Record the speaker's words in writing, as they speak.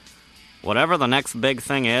Whatever the next big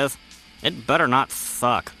thing is, it better not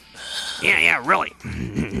suck. Yeah, really.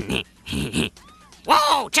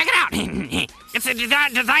 Whoa, check it out. It's a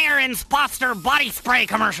Desire Imposter body spray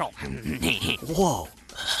commercial. Whoa.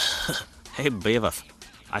 Hey, Beavis,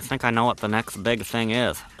 I think I know what the next big thing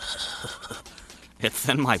is. It's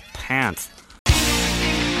in my pants.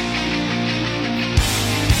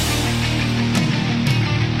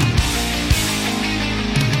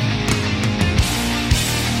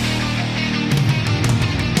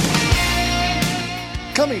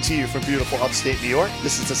 Coming to you from beautiful upstate New York,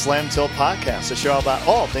 this is the Slam Tilt Podcast, a show about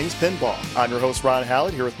all things pinball. I'm your host, Ron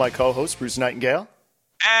Hallett, here with my co-host, Bruce Nightingale.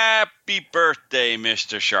 Happy birthday,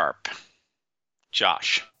 Mr. Sharp.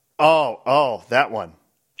 Josh. Oh, that one.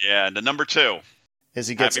 Yeah, the number 2. As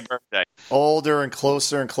he gets Happy birthday. older and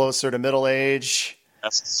closer to middle age,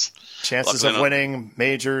 Yes. chances Luckily of winning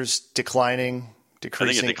majors decreasing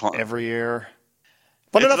every year.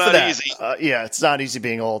 But It's enough not of that. easy. Yeah, it's not easy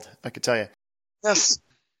being old, I can tell you. Yes.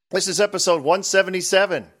 This is episode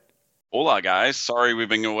 177. Hola, guys. Sorry we've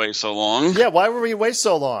been away so long. Yeah, why were we away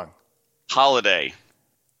so long? Holiday.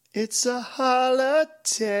 It's a holiday.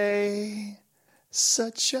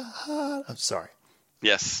 Such a holiday. I'm sorry.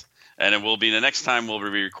 Yes. And it will be the next time we'll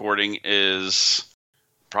be recording is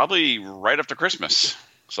probably right after Christmas.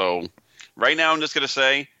 So right now I'm just going to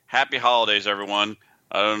say happy holidays, everyone.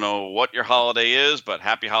 I don't know what your holiday is, but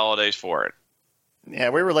happy holidays for it.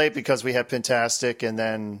 Yeah, we were late because we had Pintastic and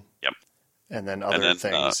then Yep. and then other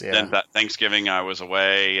things. Yeah. Then Thanksgiving I was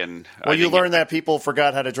away. And well, you learned that people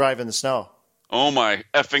forgot how to drive in the snow. Oh my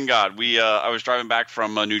effing God. I was driving back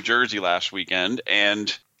from New Jersey last weekend,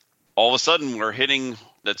 and all of a sudden we're hitting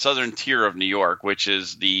the southern tier of New York, which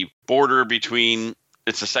is the border between,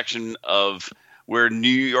 it's a section of where New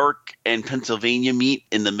York and Pennsylvania meet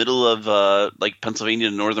in the middle of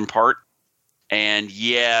Pennsylvania, the northern part. And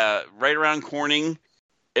yeah, right around Corning,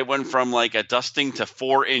 it went from like a dusting to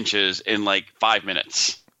 4 inches in like 5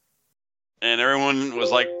 minutes. And everyone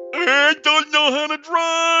was like, I don't know how to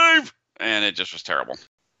drive. And it just was terrible.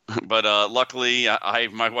 But luckily,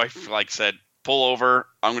 my wife said, pull over.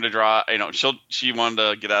 I'm going to drive. She wanted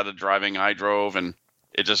to get out of driving. I drove, and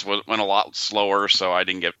it just went a lot slower, so I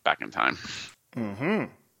didn't get back in time. Mm-hmm.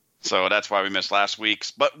 So that's why we missed last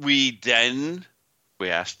week's. But we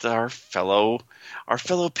asked our fellow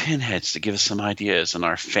pinheads to give us some ideas, and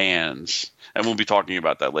our fans. And we'll be talking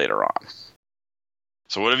about that later on.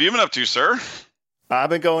 So what have you been up to, sir?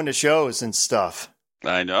 I've been going to shows and stuff.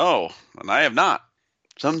 I know, and I have not.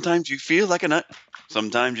 Sometimes you feel like a nut.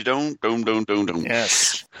 Sometimes you don't. Don't.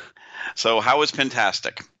 Yes. So how was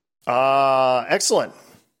Pintastic? Excellent.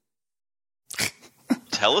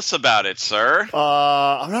 Tell us about it, sir.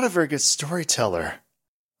 I'm not a very good storyteller.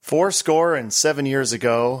 7 years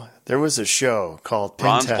ago, there was a show called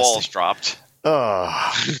Ron's Pintastic. balls dropped.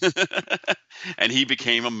 And he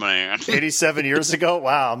became a man. 87 years ago?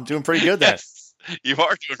 Wow, I'm doing pretty good then. Yes, you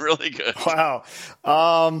are doing really good. Wow.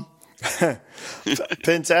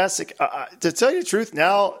 Pintastic. To tell you the truth,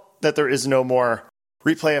 now that there is no more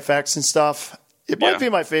replay effects and stuff, it might be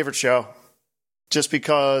my favorite show. Just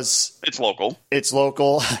because it's local.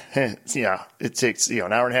 Yeah, it takes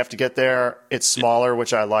an hour and a half to get there. It's smaller,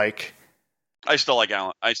 which I like. I still like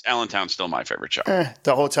Allentown's still my favorite show.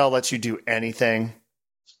 The hotel lets you do anything.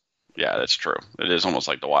 Yeah, that's true. It is almost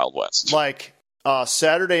like the Wild West. Like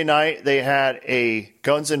Saturday night, they had a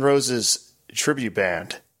Guns N' Roses tribute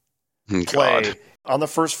band play on the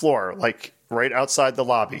first floor, like right outside the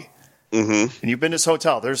lobby. Mm-hmm. And you've been to this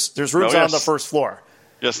hotel. There's rooms on the first floor.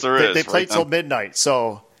 Yes, there is. They played till midnight,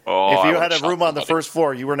 so if you had a room on the first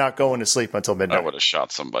floor, you were not going to sleep until midnight. I would have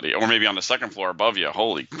shot somebody. Or maybe on the second floor above you.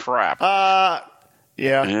 Holy crap.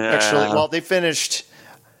 Yeah. Actually, well, they finished.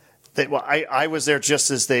 I was there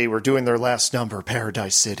just as they were doing their last number,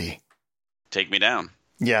 Paradise City. Take me down.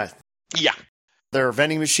 Yeah. Yeah. Their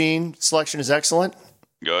vending machine selection is excellent.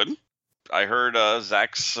 Good. I heard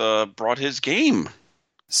Zach's brought his game.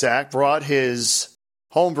 Zach brought his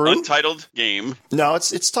homebrew. Untitled game. No,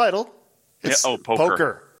 it's titled. It's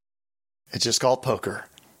poker. It's just called Poker.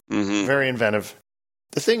 Mm-hmm. Very inventive.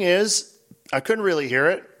 The thing is, I couldn't really hear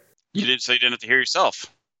it. You didn't say you didn't have to hear yourself.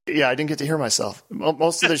 Yeah, I didn't get to hear myself.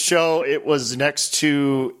 Most of the show, it was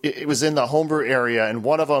it was in the homebrew area, and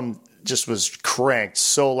one of them just was cranked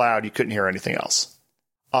so loud you couldn't hear anything else.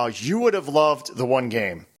 You would have loved the one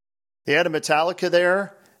game. They had a Metallica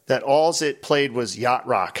there that alls it played was Yacht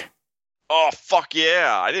Rock. Oh, fuck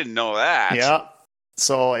yeah. I didn't know that. Yeah.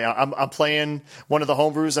 So I'm playing one of the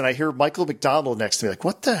homebrews, and I hear Michael McDonald next to me, like,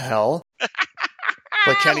 what the hell?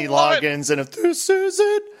 Like Kenny Loggins, and if this is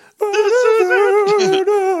it,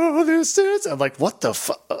 This is I'm like, what the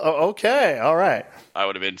fuck? Okay, all right. I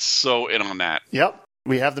would have been so in on that. Yep.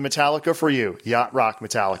 We have the Metallica for you. Yacht Rock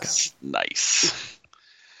Metallica. Nice.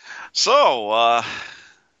 So a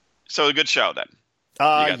good show then.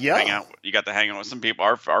 You got to hang out with some people,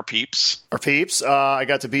 our peeps. Our peeps. I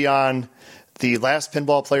got to be on the last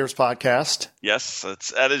Pinball Players podcast. Yes,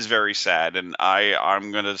 that is very sad. And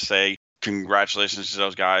I'm going to say congratulations to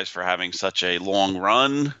those guys for having such a long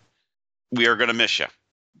run. We are going to miss you.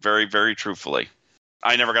 Very, very truthfully.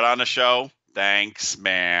 I never got on the show. Thanks,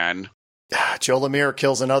 man. Joe Lemire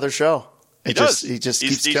kills another show. He just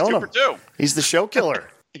keeps killing them. He's the show killer.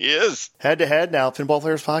 He is. Head to head now, Pinball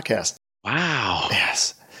Players podcast. Wow.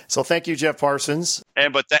 Yes. So thank you, Jeff Parsons.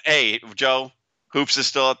 Hey, Joe, Hoops is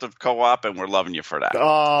still at the co-op, and we're loving you for that.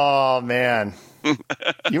 Oh, man.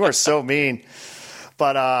 You are so mean.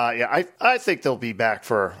 But, I think they'll be back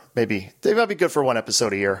for they might be good for one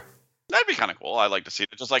episode a year. That'd be kind of cool. I'd like to see it,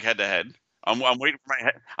 just like head-to-head. I'm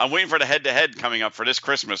waiting for the head-to-head coming up for this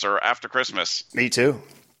Christmas or after Christmas. Me too.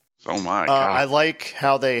 Oh, my God. I like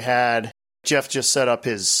how they had Jeff just set up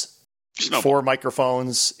his Snowball. 4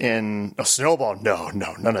 microphones in a Snowball. No,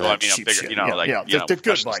 none of that cheap shit. The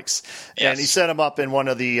good mics. Yes. And he set them up in one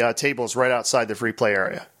of the tables right outside the free play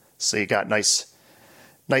area. So you got nice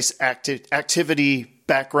activity,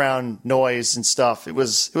 background noise and stuff. It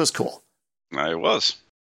was cool. It was.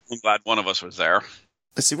 I'm glad one of us was there.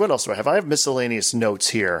 Let's see, what else do I have? I have miscellaneous notes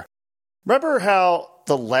here. Remember how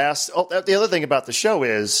the other thing about the show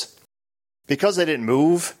is, because they didn't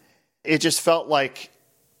move, it just felt like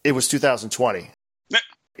it was 2020.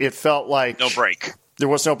 It felt like no break. There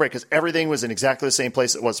was no break because everything was in exactly the same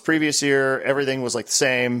place it was previous year. Everything was like the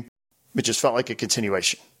same. It just felt like a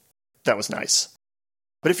continuation. That was nice.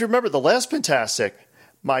 But if you remember the last Pintastic,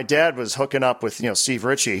 my dad was hooking up with Steve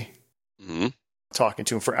Ritchie, talking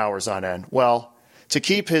to him for hours on end. Well, to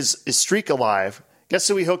keep his streak alive, guess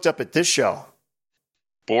who he hooked up at this show?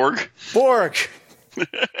 Borg.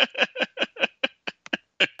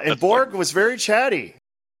 And Borg was very chatty.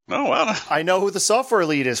 Oh, wow. I know who the software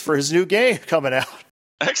lead is for his new game coming out.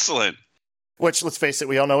 Excellent. Which, let's face it,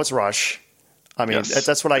 we all know it's Rush. I mean,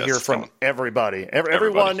 that's what I hear from everybody.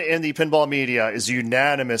 Everyone in the pinball media is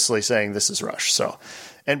unanimously saying this is Rush. So,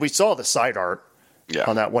 and we saw the side art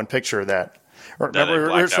on that one picture that.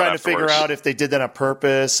 Remember, we were trying to figure out if they did that on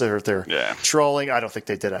purpose or if they're trolling. I don't think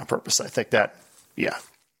they did it on purpose. I think that,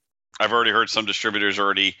 I've already heard some distributors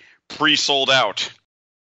already pre-sold out.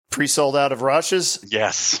 Pre-sold out of Rushes?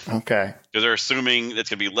 Yes. Okay. Because they're assuming it's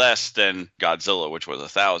going to be less than Godzilla, which was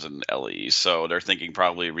 1,000 LEs. So they're thinking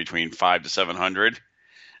probably between 500 to 700.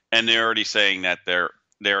 And they're already saying that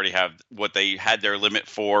they already have what they had their limit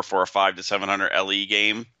for a 500 to 700 LE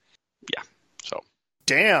game. Yeah. So.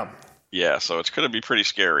 Damn. Yeah. So it's going to be pretty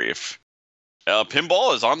scary if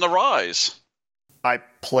pinball is on the rise. I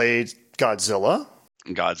played Godzilla.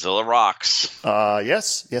 Godzilla rocks.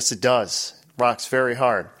 Yes, it does. Rocks very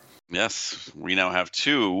hard. Yes, we now have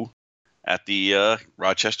 2 at the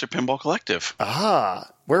Rochester Pinball Collective.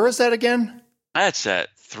 Where is that again? That's at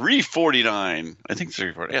 349. I think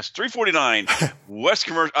 349. Yes, 349 West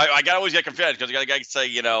Commercial. I always get confused because I got to say,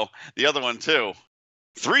 the other one too.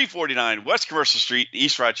 349 West Commercial Street,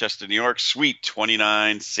 East Rochester, New York, Suite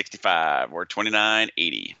 2965 or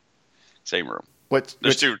 2980. Same room.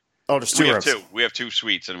 There's 2. Oh, there's 2 rooms. We have 2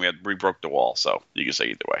 suites, and we broke the wall, so you can say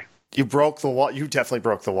either way. You broke the wall. You definitely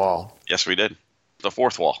broke the wall. Yes, we did. The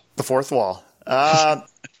 4th wall. The 4th wall.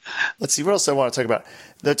 Let's see what else I want to talk about.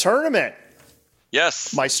 The tournament.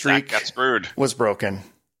 Yes. My streak Zach got screwed. Was broken.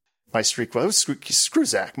 My streak was screw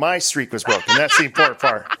Zach. My streak was broken. That's the important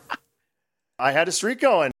part. I had a streak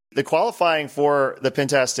going. The qualifying for the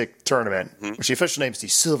Pintastic tournament, which the official name is the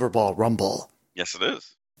Silver Ball Rumble. Yes, it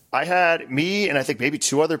is. I had me and I think maybe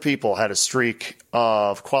 2 other people had a streak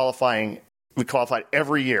of qualifying. We qualified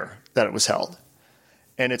every year that it was held.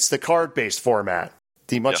 And it's the card-based format,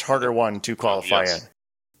 the much harder one to qualify in.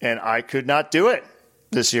 And I could not do it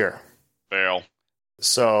this year. Fail.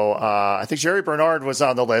 So I think Jerry Bernard was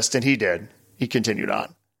on the list, and he did. He continued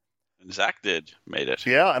on. And Zach made it.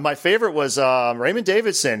 Yeah, and my favorite was Raymond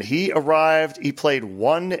Davidson. He arrived, he played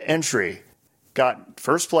 1 entry, got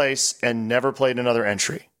first place, and never played another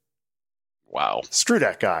entry. Wow. Screw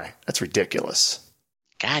that guy. That's ridiculous.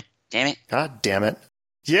 God damn it.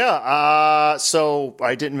 Yeah, so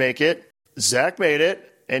I didn't make it. Zach made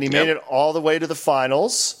it, and he made it all the way to the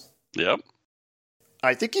finals. Yep.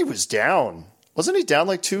 I think he was down. Wasn't he down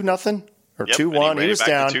like 2-0? Or 2-1? He was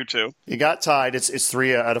down. 2-2. He got tied. It's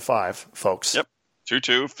 3 out of 5, folks. Yep.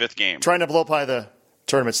 2-2, 5th game. Trying to blow by the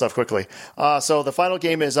tournament stuff quickly. So the final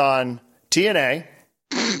game is on TNA.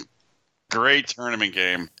 Great tournament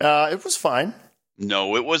game. It was fine.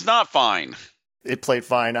 No, it was not fine. It played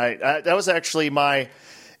fine. I that was actually in my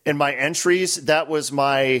entries, that was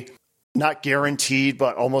my not guaranteed,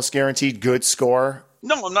 but almost guaranteed good score.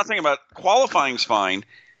 No, I'm not thinking about qualifying's fine.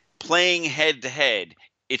 Playing head-to-head,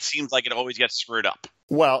 it seems like it always gets screwed up.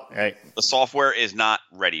 Well, hey. The software is not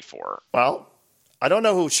ready for it. Well, I don't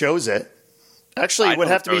know who chose it. Actually, it would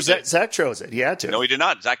have to be Zach. Zach chose it. He had to. No, he did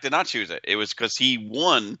not. Zach did not choose it. It was because he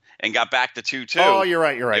won and got back to 2-2. Oh, you're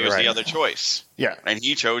right. It was the other choice. Yeah. And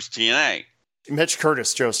he chose TNA. Mitch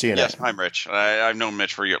Curtis chose TNA. Yes, I'm Rich. I've known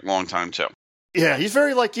Mitch for a long time, too. Yeah, he's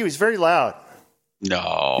very like you. He's very loud.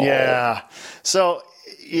 No. Yeah. So,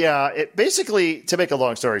 yeah, it basically, to make a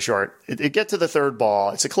long story short, it get to the third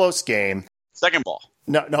ball. It's a close game. Second ball.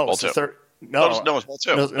 No, it was the third. No, it was ball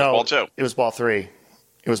two. No, ball two. It was ball three.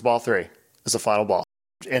 It was ball three. It was the final ball.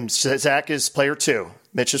 And Zach is player 2.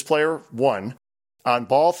 Mitch is player 1. On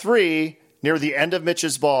ball 3, near the end of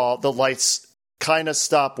Mitch's ball, the lights kind of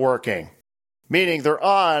stop working. Meaning they're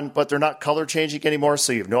on, but they're not color changing anymore,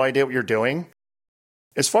 so you have no idea what you're doing.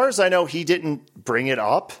 As far as I know, he didn't bring it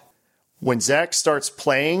up. When Zach starts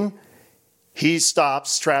playing, he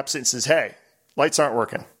stops, traps it, and says, hey, lights aren't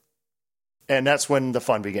working. And that's when the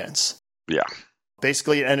fun begins. Yeah.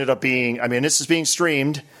 Basically, it ended up being, this is being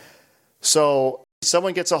streamed. So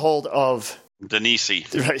someone gets a hold of Denisi.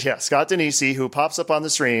 Yeah, Scott Denisi, who pops up on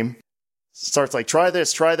the stream, starts like, try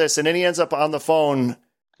this. And then he ends up on the phone.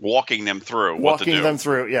 Walking them through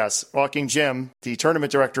walking Jim, the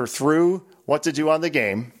tournament director, through what to do on the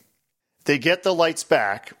game. They get the lights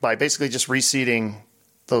back by basically just reseating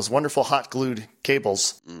those wonderful hot glued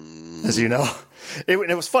cables, as you know. It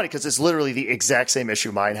was funny because it's literally the exact same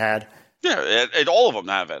issue mine had. Yeah, all of them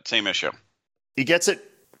have that same issue. He gets it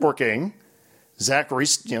working. Zach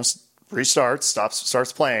restarts,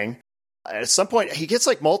 starts playing. At some point, he gets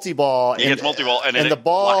like multi-ball. He gets multi-ball, and the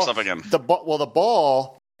ball locks up again. The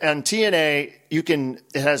ball and TNA,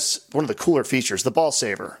 it has one of the cooler features, the ball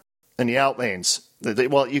saver and the out lanes.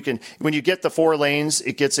 You can, when you get the 4 lanes,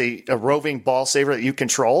 it gets a roving ball saver that you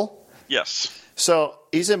control. Yes. So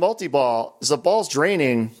he's in multi-ball. As the ball's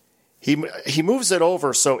draining, he moves it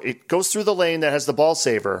over so it goes through the lane that has the ball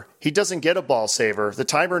saver. He doesn't get a ball saver. The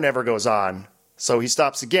timer never goes on. So he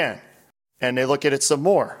stops again. And they look at it some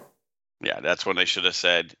more. Yeah, that's when they should have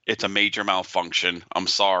said, it's a major malfunction. I'm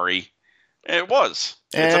sorry. And it was.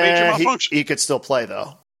 It's a major malfunction. He could still play,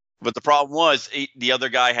 though. But the problem was the other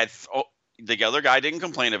guy didn't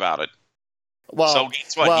complain about it. Well, so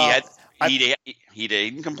guess what? He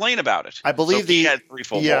didn't complain about it. I believe he had 3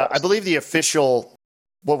 full balls. I believe the official,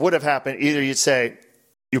 what would have happened, either you'd say,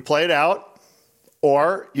 you play it out,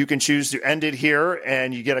 or you can choose to end it here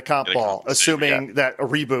and you get a comp ball, assuming that a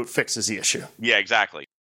reboot fixes the issue. Yeah, exactly.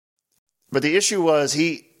 But the issue was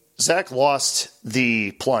Zach lost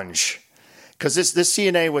the plunge. Because this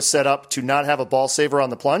TNA was set up to not have a ball saver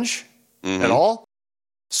on the plunge at all.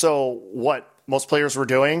 So what most players were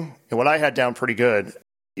doing, and what I had down pretty good,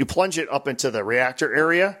 you plunge it up into the reactor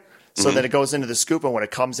area so that it goes into the scoop, and when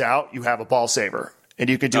it comes out, you have a ball saver.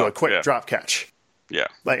 And you could do a quick drop catch. Yeah.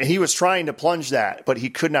 But he was trying to plunge that, but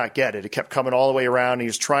he could not get it. It kept coming all the way around. He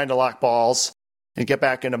was trying to lock balls and get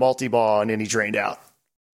back into multi-ball, and then he drained out.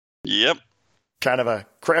 Yep. Kind of a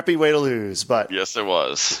crappy way to lose, but yes, it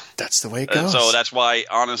was. That's the way it goes. And so that's why,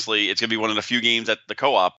 honestly, it's going to be one of the few games at the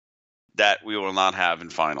co-op that we will not have in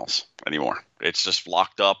finals anymore. It's just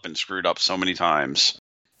locked up and screwed up so many times.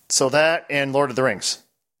 So that and Lord of the Rings.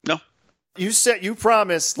 No. You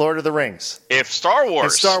promised Lord of the Rings. If Star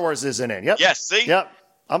Wars isn't in. Yep. Yes, see? Yep.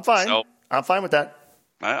 I'm fine. So, I'm fine with that.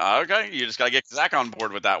 Okay, you just got to get Zach on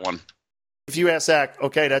board with that one. If you ask Zach,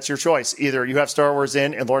 okay, that's your choice. Either you have Star Wars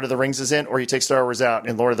in and Lord of the Rings is in, or you take Star Wars out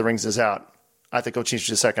and Lord of the Rings is out. I think he'll change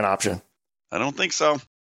to the second option. I don't think so.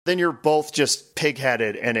 Then you're both just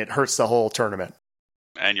pig-headed and it hurts the whole tournament.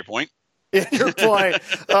 And your point? Your point.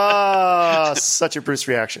 Such a Bruce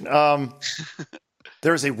reaction.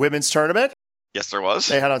 There was a women's tournament. Yes, there was.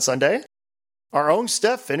 They had on Sunday. Our own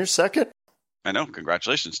Steph finished second. I know.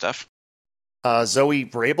 Congratulations, Steph. Zoe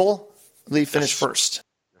Brabel, finished first.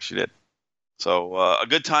 Yes, she did. So a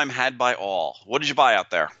good time had by all. What did you buy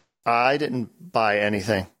out there? I didn't buy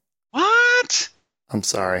anything. What? I'm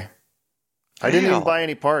sorry. I didn't even buy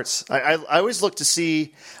any parts. I always look to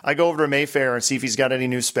see, I go over to Mayfair and see if he's got any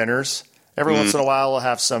new spinners. Every once in a while, we'll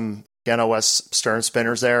have some NOS Stern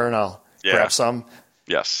spinners there, and I'll grab some.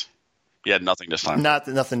 Yes. You had nothing this time.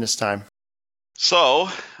 Nothing this time. So,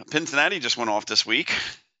 Pincinnati just went off this week.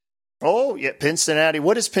 Oh, yeah, Pincinnati.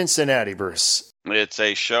 What is Pincinnati, Bruce? It's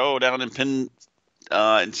a show down in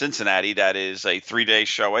Cincinnati that is a 3-day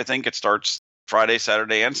show, I think. It starts Friday,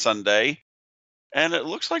 Saturday, and Sunday. And it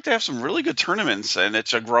looks like they have some really good tournaments, and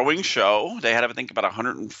it's a growing show. They had, I think, about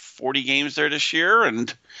 140 games there this year,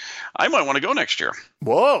 and I might want to go next year.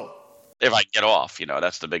 Whoa. If I get off,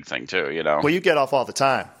 that's the big thing too, Well, you get off all the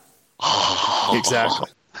time. Exactly.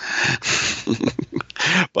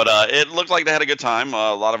 But it looked like they had a good time.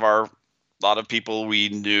 A lot of people we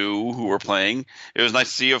knew who were playing. It was nice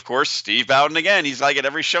to see, of course, Steve Bowden again. He's like at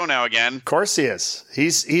every show now again. Of course he is.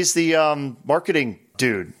 He's the marketing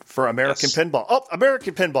dude for American Pinball. Oh,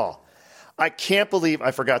 American Pinball. I can't believe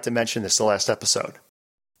I forgot to mention this the last episode.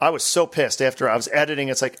 I was so pissed after I was editing.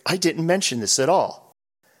 It's like, I didn't mention this at all.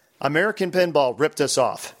 American Pinball ripped us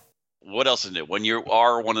off. What else is new? When you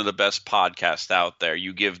are one of the best podcasts out there,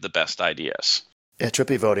 you give the best ideas. Yeah,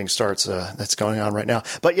 Trippy voting starts. That's going on right now.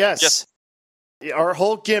 But yes, our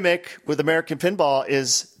whole gimmick with American Pinball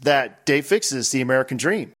is that Dave fixes the American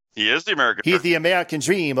dream. He is the American dream. He's the American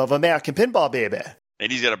dream of American Pinball, baby.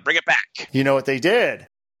 And he's going to bring it back. You know what they did?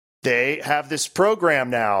 They have this program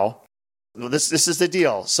now. This is the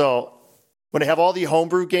deal. So when they have all the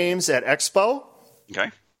homebrew games at Expo, okay,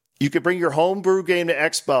 you could bring your homebrew game to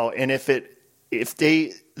Expo, and they're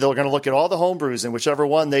going to look at all the homebrews, and whichever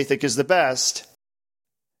one they think is the best,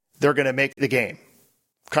 they're going to make the game.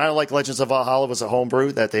 Kind of like Legends of Valhalla was a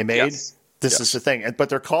homebrew that they made. Yes. This is the thing. But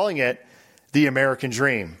they're calling it the American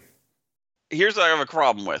Dream. Here's what I have a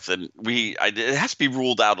problem with, and it has to be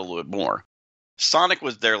ruled out a little bit more. Sonic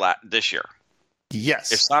was there this year.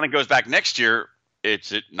 Yes. If Sonic goes back next year,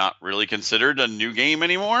 is it not really considered a new game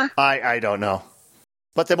anymore? I don't know.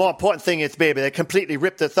 But the more important thing is, baby, they completely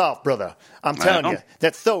ripped us off, brother. I'm telling you,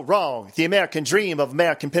 that's so wrong. The American Dream of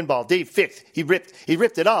American Pinball, Dave fixed. He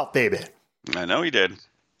ripped it off, baby. I know he did.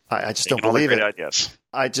 I just don't believe it. Ideas.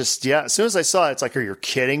 As soon as I saw it, it's like, are you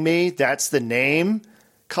kidding me? That's the name?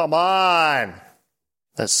 Come on.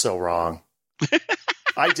 That's so wrong.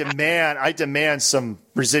 I demand some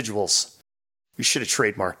residuals. We should have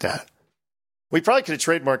trademarked that. We probably could have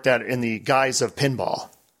trademarked that in the guise of pinball,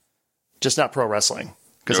 just not pro wrestling,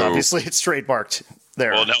 because obviously it's trademarked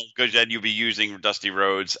there. Well, no, because then you'd be using Dusty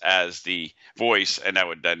Rhodes as the voice, and that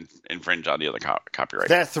would then infringe on the other copyright.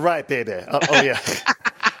 That's right, baby. Oh yeah.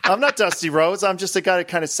 I'm not Dusty Rhodes. I'm just a guy that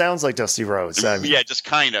kind of sounds like Dusty Rhodes. Yeah, just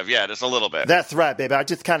kind of. Yeah, just a little bit. That's right, baby. I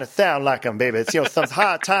just kind of sound like him, baby. It's some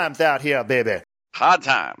hard times out here, baby. Hard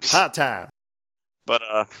times. Hard time. But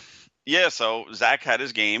yeah. So Zach had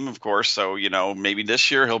his game, of course. So maybe this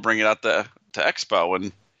year he'll bring it out to Expo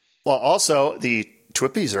and. Well, also the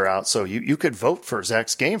Twippies are out, so you could vote for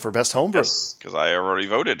Zach's game for best homebrew. Yes, because I already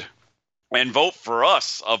voted. And vote for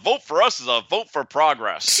us. A vote for us is a vote for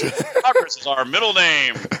progress. Progress is our middle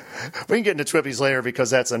name. We can get into Twippies later because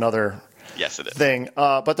that's another thing.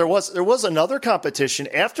 But there was another competition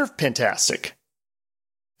after Pintastic,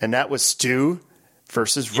 and that was Stu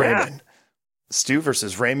versus Raymond. Stu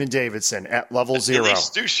versus Raymond Davidson at level 0. At least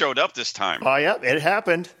Stu showed up this time. Oh, yeah, it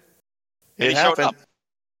happened. It happened. Showed up.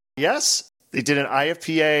 Yes, they did an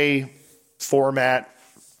IFPA format,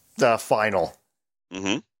 the final.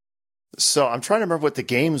 Mm-hmm. So I'm trying to remember what the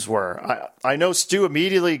games were. I know Stu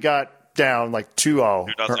immediately got down like 2-0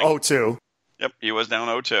 or 0-2. Yep, he was down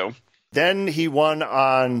 0-2. Then he won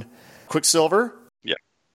on Quicksilver. Yeah.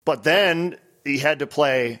 But then he had to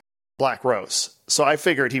play Black Rose. So I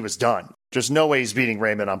figured he was done. There's no way he's beating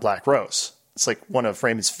Raymond on Black Rose. It's like one of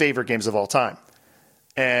Raymond's favorite games of all time.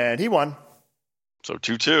 And he won. So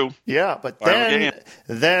 2-2. Yeah, but then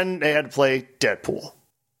they had to play Deadpool.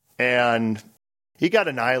 And he got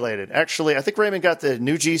annihilated. Actually, I think Raymond got the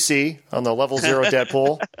new GC on the level 0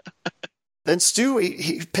 Deadpool. Then Stu,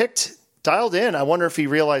 he dialed in. I wonder if he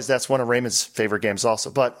realized that's one of Raymond's favorite games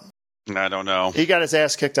also. But I don't know. He got his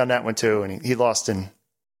ass kicked on that one too, and he lost in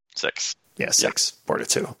 6. Yeah, 6,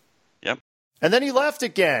 4-2. Yep. And then he left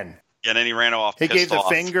again. And then he ran off. He gave the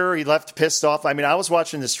finger. He left pissed off. I mean, I was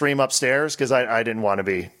watching the stream upstairs because I didn't want to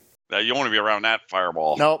be. You don't want to be around that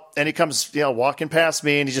fireball. No. And he comes, walking past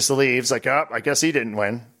me, and he just leaves. Like, I guess he didn't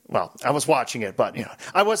win. Well, I was watching it, but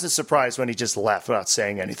I wasn't surprised when he just left without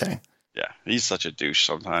saying anything. Yeah, he's such a douche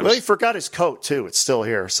sometimes. Well, he forgot his coat too. It's still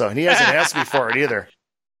here, and he hasn't asked me for it either.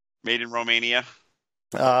 Made in Romania.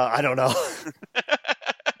 I don't know.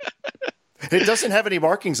 It doesn't have any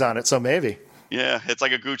markings on it, so maybe. Yeah, it's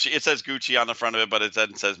like a Gucci. It says Gucci on the front of it, but it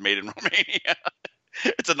then says made in Romania.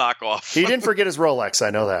 It's a knockoff. He didn't forget his Rolex. I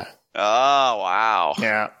know that. Oh, wow.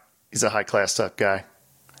 Yeah, he's a high-class type guy.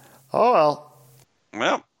 Oh,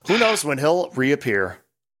 well. Who knows when he'll reappear.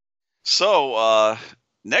 So,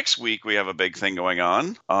 next week we have a big thing going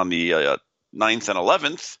on the 9th and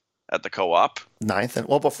 11th at the Co-op. 9th.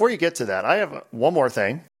 Well, before you get to that, I have one more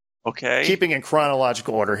thing. Okay. Keeping in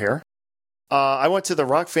chronological order here. I went to the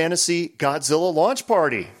Rock Fantasy Godzilla launch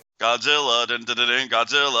party. Godzilla, dun, dun, dun, dun,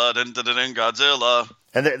 Godzilla, dun, dun, dun, dun, Godzilla.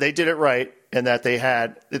 And they did it right in that they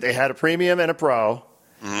had a premium and a pro.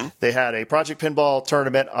 Mm-hmm. They had a Project Pinball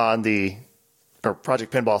tournament or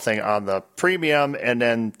Project Pinball thing on the premium, and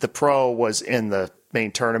then the pro was in the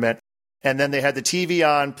main tournament. And then they had the TV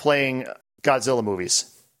on playing Godzilla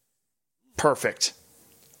movies. Perfect.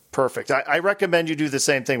 I recommend you do the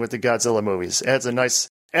same thing with the Godzilla movies. Adds a nice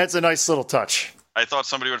little touch. I thought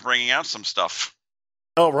somebody was bringing out some stuff.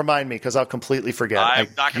 Oh, remind me, because I'll completely forget. I'm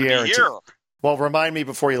not going to be here. Well, remind me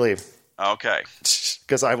before you leave. Okay.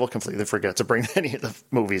 Because I will completely forget to bring any of the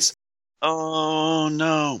movies. Oh,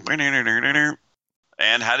 no.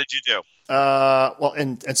 And how did you do? Well,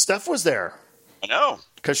 and Steph was there. I know.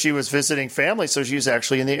 Because she was visiting family, so she was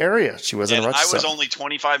actually in the area. She wasn't in Rochester. I was only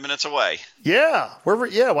 25 minutes away. Yeah.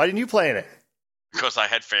 Why didn't you play in it? Because I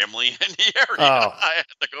had family in the area. Oh.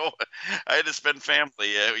 I had to spend family.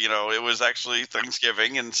 It was actually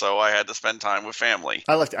Thanksgiving, and so I had to spend time with family.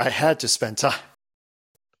 I had to spend time.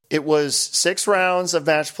 It was 6 rounds of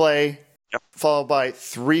match play, followed by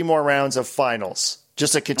 3 more rounds of finals.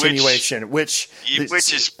 Just a continuation, which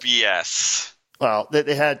is BS. Well,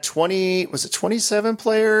 they had 27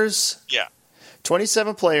 players? Yeah.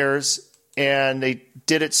 27 players, and they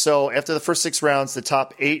did it so after the first 6 rounds, the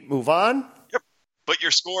top 8 move on. Yep. But your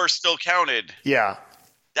score still counted. Yeah.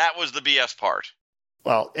 That was the BS part.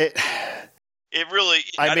 Well, it really...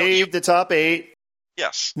 I made the top 8.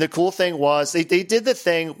 Yes. The cool thing was they did the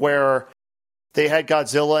thing where they had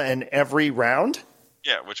Godzilla in every round.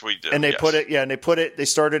 Yeah, which we did. And they they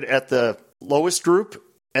started at the lowest group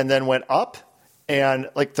and then went up. And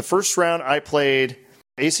like the first round, I played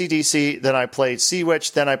AC/DC, then I played Sea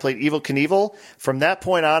Witch, then I played Evel Knievel. From that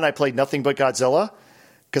point on, I played nothing but Godzilla.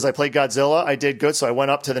 Because I played Godzilla, I did good, so I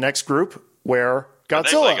went up to the next group where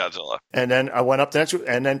Godzilla. And then I went up the next group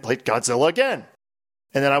and then played Godzilla again.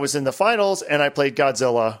 And then I was in the finals and I played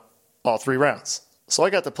Godzilla all 3 rounds. So I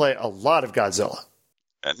got to play a lot of Godzilla.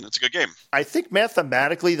 And it's a good game. I think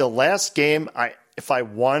mathematically, the last game, if I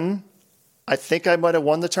won, I think I might have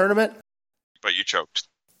won the tournament. But you choked.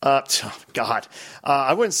 God.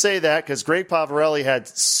 I wouldn't say that because Greg Pavarelli had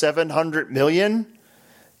 700 million.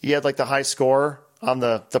 He had like the high score on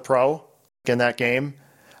the pro in that game.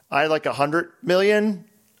 I had like 100 million,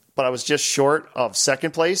 but I was just short of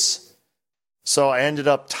second place. So I ended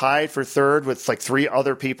up tied for third with like 3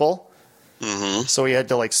 other people. Mm-hmm. So we had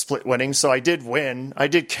to like split winnings. So I did win. I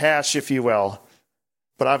did cash, if you will,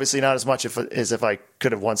 but obviously not as much as if I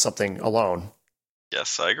could have won something alone.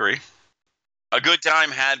 Yes, I agree. A good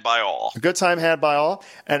time had by all. A good time had by all.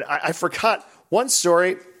 And I forgot one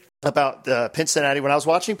story about the Pincinnati. When I was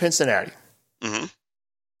watching Pincinnati,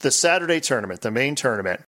 the Saturday tournament, the main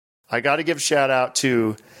tournament, I got to give a shout out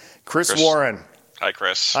to Chris Warren. Hi,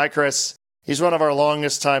 Chris. Hi, Chris. He's one of our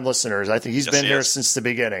longest time listeners. I think he's been here since the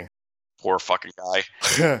beginning. Poor fucking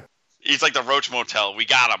guy. He's like the Roach Motel. We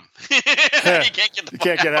got him. He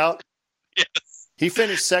can't get out. Yes. He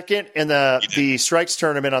finished second in the Strikes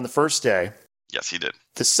tournament on the first day. Yes, he did.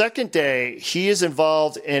 The second day, he is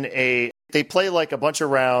involved in they play like a bunch of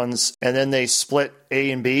rounds and then they split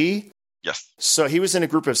A and B. Yes. So he was in a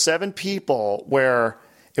group of 7 people where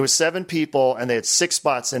it was 7 people and they had 6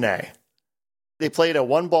 spots in A. They played a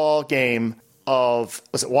 1-ball game of,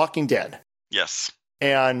 was it Walking Dead? Yes.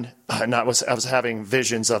 And I was having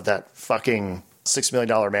visions of that fucking $6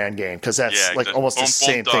 Million Man game because that's almost the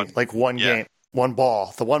same thing. Like one game, 1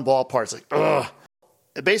 ball. The 1 ball part's like, ugh.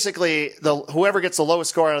 Basically, whoever gets the lowest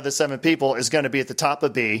score out of the 7 people is going to be at the top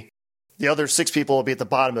of B. The other 6 people will be at the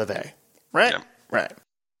bottom of A. Right? Yeah. Right.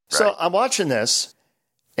 So I'm watching this,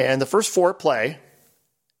 and the first 4 play,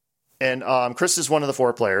 and Chris is one of the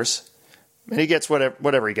 4 players, and he gets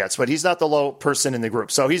whatever he gets, but he's not the low person in the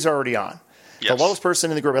group, so he's already on. Yes. The lowest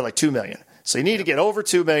person in the group had like 2 million. So you need to get over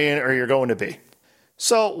 2 million or you're going to B.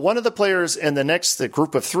 So one of the players in the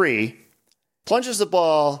group of 3 plunges the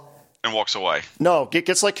ball. And walks away. No,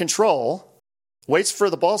 gets like control, waits for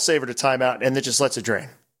the ball saver to time out, and then just lets it drain.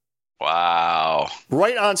 Wow.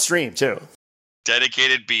 Right on stream, too.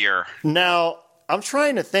 Dedicated beer. Now, I'm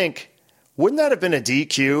trying to think, wouldn't that have been a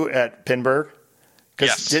DQ at Pinburg?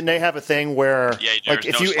 Because didn't they have a thing where, like,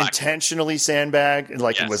 if you intentionally sandbag,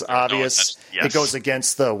 like it was obvious, it goes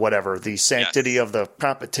against the sanctity of the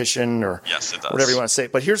competition or whatever you want to say.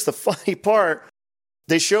 But here's the funny part.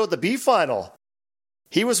 They showed the B final.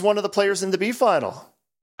 He was one of the players in the B final.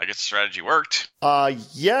 I guess the strategy worked.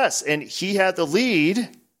 Yes, and he had the lead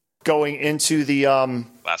going into the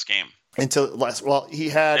last game. He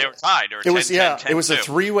had. They were tied. It was a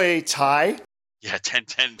 3-way tie. Yeah,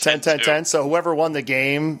 10-10. 10-10. So whoever won the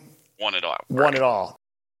game Won it all. Won it all.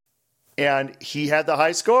 And he had the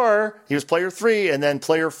high score. He was player 3, and then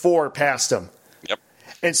player 4 passed him. Yep.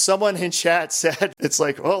 And someone in chat said, it's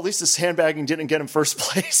like, well, at least the sandbagging didn't get him first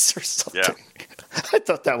place or something. Yeah. I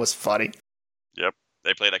thought that was funny. Yep.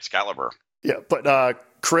 They played Excalibur. Yeah, but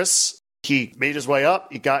Chris, he made his way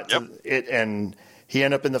up. He got to it, and he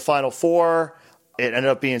ended up in the final 4. It ended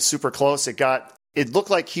up being super close. It looked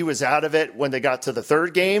like he was out of it when they got to the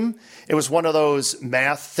third game. It was one of those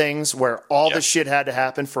math things where all the shit had to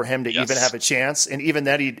happen for him to even have a chance. And even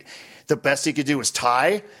that, the best he could do was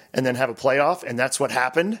tie and then have a playoff, and that's what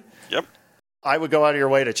happened. Yep. I would go out of your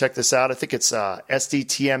way to check this out. I think it's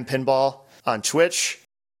SDTM Pinball on Twitch.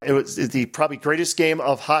 It was the probably greatest game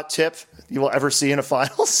of Hot Tip you will ever see in a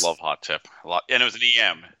finals. Love Hot Tip. A lot. And it was an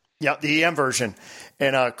EM. Yeah, the EM version.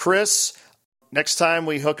 And Chris, next time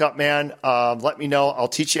we hook up, man, let me know. I'll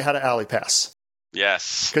teach you how to alley pass.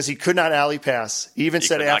 Yes. Because he could not alley pass. He even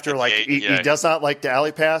said after, like, he does not like to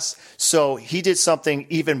alley pass. So he did something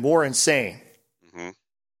even more insane. Mm-hmm.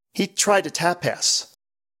 He tried to tap pass.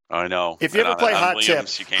 I know. If you ever play Hot Tip,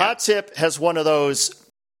 Hot Tip has one of those,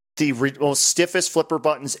 the most stiffest flipper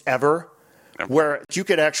buttons ever, where you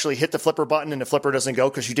could actually hit the flipper button and the flipper doesn't go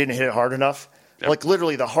because you didn't hit it hard enough. Yep. Like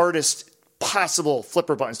literally the hardest possible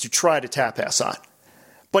flipper buttons to try to tap pass on.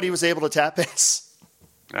 But he was able to tap pass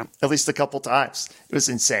at least a couple times. It was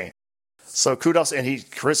insane. So kudos.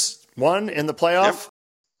 And Chris won in the playoff. Yep.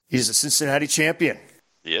 He's a Cincinnati champion.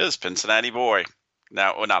 He is. Cincinnati boy.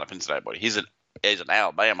 Now, well, not a Cincinnati boy. He's an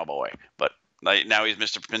Alabama boy. But now he's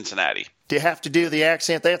Mr. Cincinnati. Do you have to do the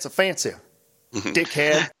accent? That's offensive.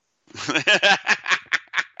 Dickhead.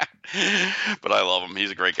 But I love him.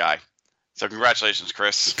 He's a great guy. So congratulations,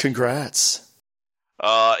 Chris. Congrats.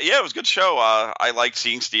 It was a good show. I liked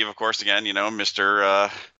seeing Steve, of course, again,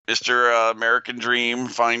 Mr. American Dream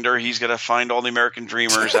Finder. He's going to find all the American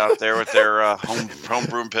Dreamers out there with their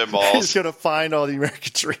home-brew pinballs. He's going to find all the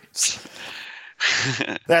American Dreams.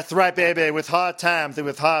 That's right, baby. With hard times,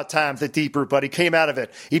 the deeper, but he came out of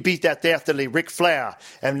it. He beat that dastardly Ric Flair,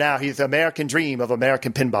 and now he's the American Dream of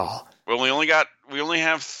American pinball. Well, we only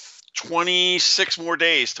have 26 more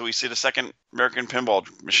days till we see the second American pinball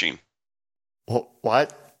machine.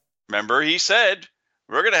 What? Remember, he said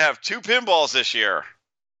we're going to have 2 pinballs this year.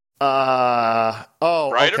 Right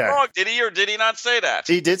or wrong? Did he or did he not say that?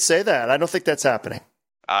 He did say that. I don't think that's happening.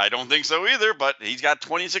 I don't think so either, but he's got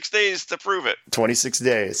 26 days to prove it. 26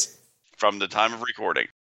 days. From the time of recording.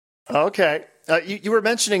 Okay. You were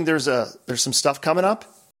mentioning there's some stuff coming up?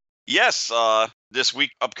 Yes. This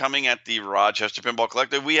week upcoming at the Rochester Pinball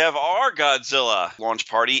Collective, we have our Godzilla launch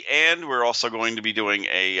party, and we're also going to be doing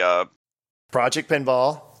a Project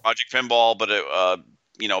Pinball, but a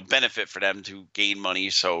benefit for them to gain money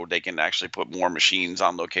so they can actually put more machines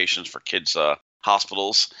on locations for kids'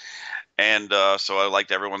 hospitals. And so I'd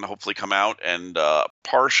like everyone to hopefully come out, and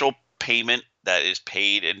partial payment that is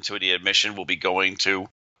paid into the admission will be going to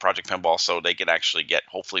Project Pinball so they can actually get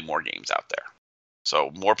hopefully more games out there.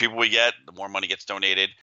 So more people we get, the more money gets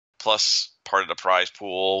donated. Plus, part of the prize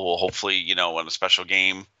pool will hopefully, in a special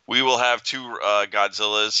game. We will have 2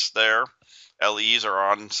 Godzillas there. LEs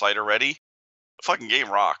are on site already. The fucking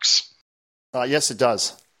game rocks. Yes, it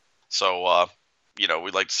does. So,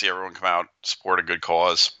 we'd like to see everyone come out, support a good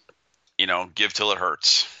cause. Give till it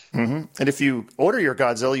hurts. Mm-hmm. And if you order your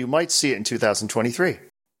Godzilla, you might see it in 2023.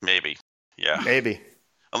 Maybe. Yeah. Maybe.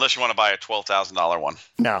 Unless you want to buy a $12,000 one.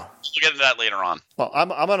 No. We'll get into that later on. Well,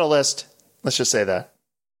 I'm on a list. Let's just say that.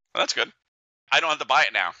 Well, that's good. I don't have to buy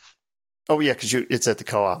it now. Oh, yeah, because it's at the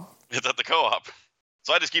co-op. It's at the co-op.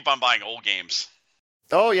 So I just keep on buying old games.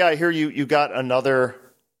 Oh, yeah, I hear you got another...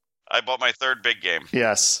 I bought my 3rd big game.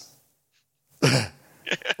 Yes.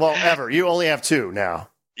 Well, ever. You only have 2 now.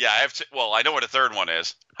 Yeah, I have 2. Well, I know what a 3rd one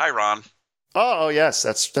is. Hi, Ron. Oh, yes,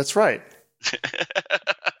 that's right.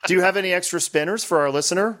 Do you have any extra spinners for our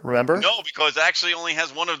listener? Remember? No, because it actually only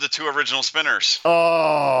has one of the 2 original spinners.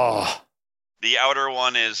 Oh. The outer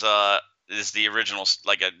one is the original,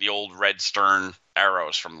 the old red stern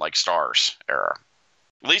arrows from Stars era.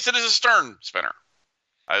 At least it is a stern spinner.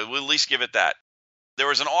 I will at least give it that. There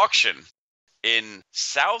was an auction in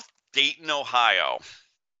South Dayton, Ohio.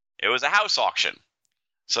 It was a house auction.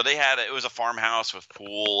 So it was a farmhouse with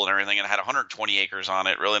pool and everything, and it had 120 acres on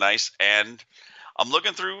it, really nice. And I'm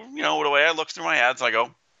looking through, the way I look through my ads, I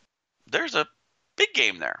go, there's a big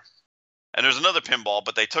game there. And there's another pinball,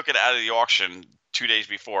 but they took it out of the auction 2 days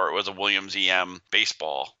before. It was a Williams EM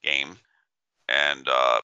baseball game. And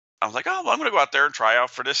I was like, I'm going to go out there and try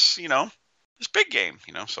out for this, this big game,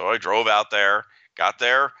 So I drove out there, got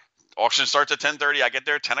there. Auction starts at 10:30. I get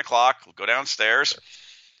there at 10 o'clock. We'll go downstairs.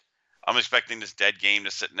 I'm expecting this dead game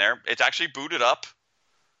to sit in there. It's actually booted up.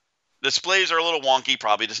 Displays are a little wonky,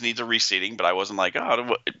 probably just needs a reseating, but I wasn't like,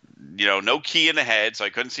 no key in the head, so I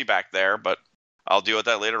couldn't see back there, but I'll deal with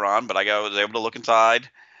that later on. But I was able to look inside.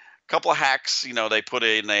 A couple of hacks, they put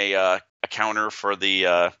in a counter for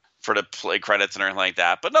the play credits and everything like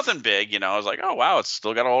that, but nothing big. I was like, oh, wow, it's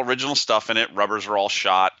still got all original stuff in it. Rubbers are all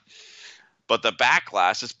shot, but the back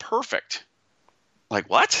glass is perfect. Like,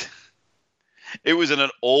 what? It was in an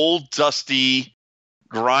old, dusty,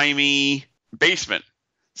 grimy basement.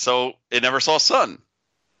 So it never saw sun.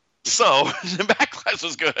 So the back glass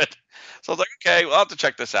was good. So I was like, okay, well, I'll have to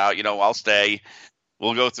check this out. I'll stay.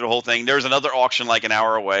 We'll go through the whole thing. There's another auction like an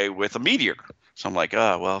hour away with a Meteor. So I'm like,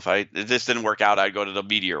 well, if this didn't work out, I'd go to the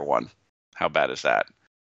Meteor one. How bad is that?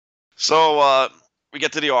 So we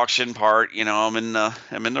get to the auction part. I'm in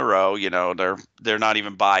the row. They're not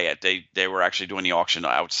even by it. They were actually doing the auction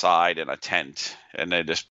outside in a tent, and they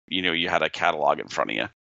just you had a catalog in front of you.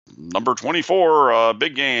 Number 24,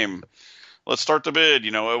 big game. Let's start the bid.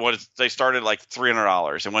 They started like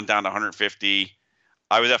 $300. It went down to $150.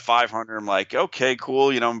 I was at $500. I'm like, okay, cool.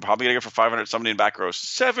 I'm probably gonna get for $500. Somebody in the back row,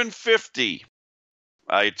 $750.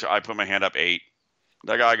 I put my hand up, $8.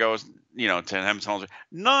 That guy goes, to him, $900.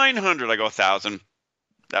 I go $1,000.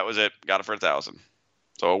 That was it. Got it for $1,000.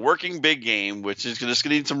 So a working big game, which is just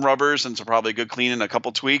gonna need some rubbers and some probably good cleaning, a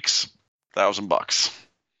couple tweaks. $1,000.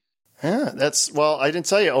 Yeah, I didn't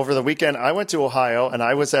tell you, over the weekend, I went to Ohio and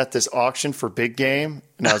I was at this auction for big game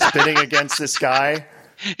and I was bidding against this guy.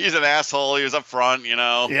 He's an asshole. He was up front,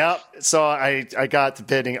 Yeah. So I got the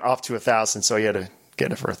bidding up to $1,000. So he had to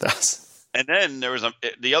get it for $1,000. And then there was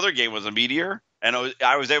the other game was a Meteor, and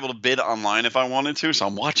I was able to bid online if I wanted to. So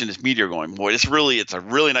I'm watching this Meteor going, boy, it's a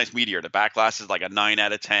really nice Meteor. The back glass is like a 9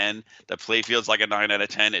 out of 10. The playfield's like a 9 out of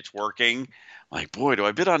 10. It's working. I'm like, boy, do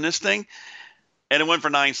I bid on this thing? And it went for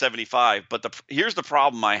 $975. But here's the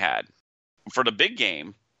problem I had. For the big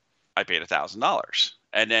game, I paid $1,000.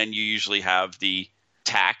 And then you usually have the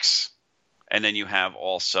tax, and then you have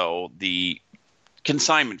also the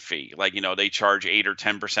consignment fee. Like, they charge 8 or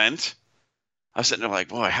 10%. I was sitting there like,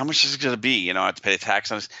 boy, how much is it going to be? I have to pay the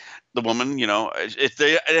tax on this. The woman,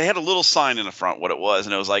 they had a little sign in the front what it was.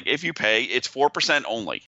 And it was like, if you pay, it's 4%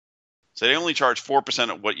 only. So they only charge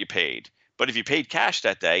 4% of what you paid. But if you paid cash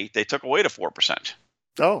that day, they took away the 4%.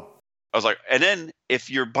 Oh. I was like, and then if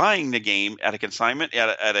you're buying the game at a consignment,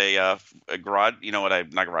 at a garage,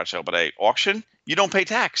 not garage sale, but a auction, you don't pay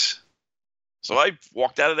tax. So I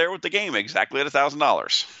walked out of there with the game exactly at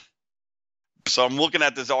 $1,000. So I'm looking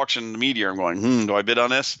at this auction, the Meteor, I'm going, do I bid on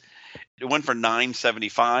this? It went for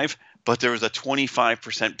 $975, but there was a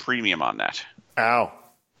 25% premium on that. Ow.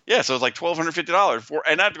 Yeah, so it was like $1,250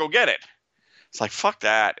 and I had to go get it. It's like, fuck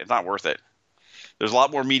that. It's not worth it. There's a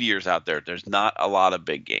lot more Meteors out there. There's not a lot of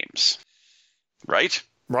big games. Right?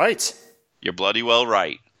 Right. You're bloody well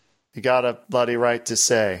right. You got a bloody right to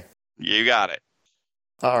say. You got it.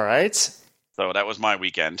 All right. So that was my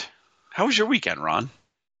weekend. How was your weekend, Ron?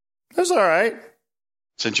 It was all right.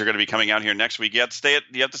 Since you're going to be coming out here next week, you have to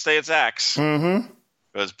stay at Zach's. Mm-hmm.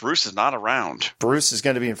 Because Bruce is not around. Bruce is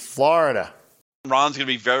going to be in Florida. Ron's going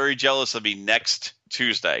to be very jealous of me next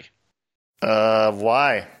Tuesday.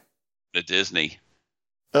 Why? To Disney.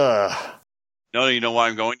 No, you know why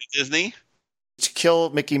I'm going to Disney? To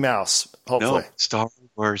kill Mickey Mouse, hopefully. No, Star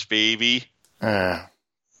Wars, baby. You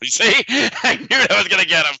see? I knew I was going to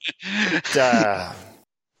get him.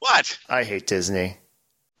 What? I hate Disney.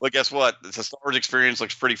 Well, guess what? The Star Wars experience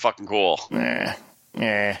looks pretty fucking cool. Yeah.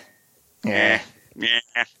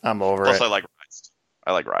 I'm over Plus, it. I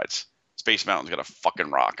like rides. Space Mountain's going to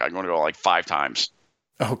fucking rock. I'm going to go like 5 times.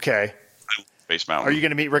 Okay. Space Mountain. Are you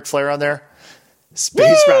going to meet Ric Flair on there?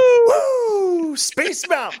 Space Mountain. Woo! Space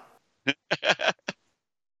Mountain.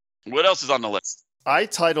 What else is on the list? I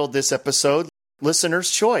titled this episode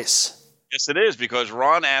Listener's Choice. Yes, it is, because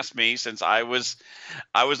Ron asked me, since I was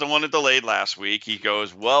the one that delayed last week, he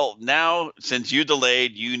goes, well, now, since you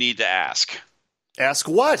delayed, you need to ask. Ask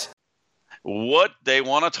what? What they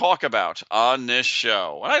want to talk about on this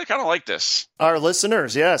show. And I kind of like this. Our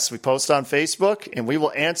listeners, yes. We post on Facebook, and we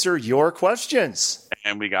will answer your questions.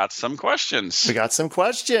 And we got some questions.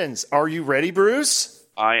 Are you ready, Bruce?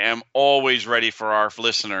 I am always ready for our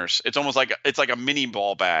listeners. It's almost like a mini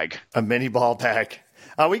ball bag. A mini ball bag.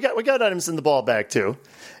 We got items in the ball bag too.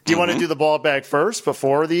 Do you want to do the ball bag first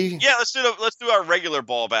before the? Yeah, let's do our regular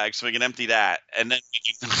ball bag so we can empty that, and then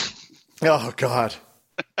we can. Oh God.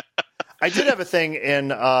 I did have a thing in.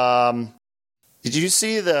 Did you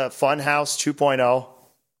see the Funhouse 2.0?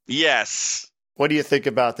 Yes. What do you think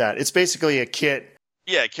about that? It's basically a kit.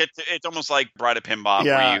 Yeah, kit. It's almost like Bride of Pinball.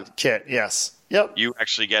 Yeah, where kit. Yes. Yep. you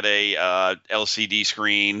actually get a LCD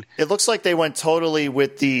screen. It looks like they went totally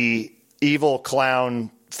with the evil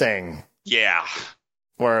clown thing. Yeah.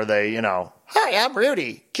 Where they, hi, I'm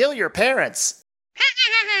Rudy. Kill your parents.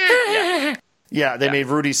 Yeah. Yeah, they made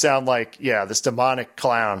Rudy sound like, this demonic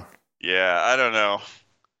clown. Yeah, I don't know.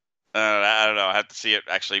 I don't know. I have to see it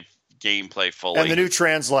actually gameplay fully. And the new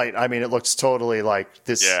Translite, I mean, it looks totally like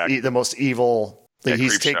this, the most evil.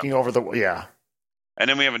 He's taking over the, And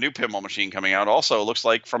then we have a new pinball machine coming out. Also, it looks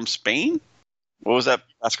like from Spain. What was that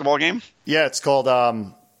basketball game? Yeah, it's called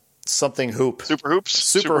something Hoop. Super Hoops?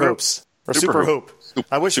 Super Hoops. Or Super Hoop.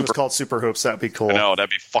 I wish it was called Super Hoops. That'd be cool. I know, that'd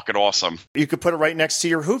be fucking awesome. You could put it right next to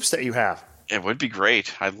your hoops that you have. It would be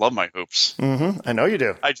great. I love my hoops. Mm-hmm. I know you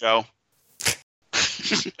do. Hi, Joe.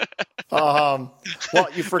 Well,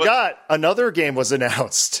 you forgot another game was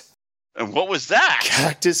announced. And what was that?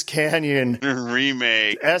 Cactus Canyon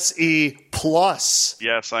Remake. SE Plus.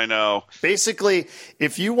 Yes, I know. Basically,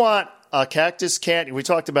 if you want a Cactus Canyon, we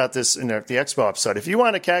talked about this in the Expo episode. If you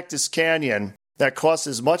want a Cactus Canyon that costs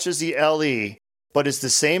as much as the LE, but is the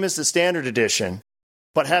same as the standard edition,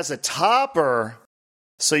 but has a topper,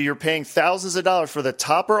 so you're paying thousands of dollars for the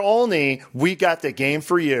topper only, we got the game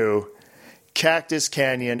for you. Cactus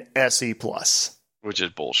Canyon SE Plus. Which is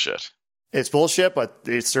bullshit. It's bullshit, but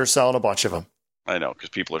they're selling a bunch of them. I know, because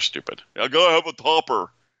people are stupid. I gotta have a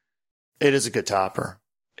topper. It is a good topper.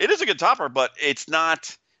 It is a good topper, but it's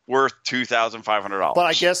not worth $2,500. But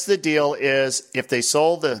I guess the deal is if they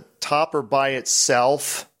sold the topper by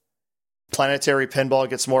itself, Planetary Pinball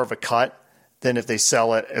gets more of a cut than if they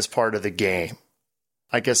sell it as part of the game.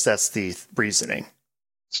 I guess that's the reasoning.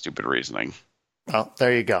 Stupid reasoning. Well,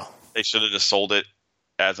 there you go. They should have just sold it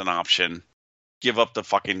as an option. Give up the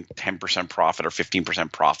fucking 10% profit or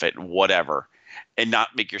 15% profit, whatever, and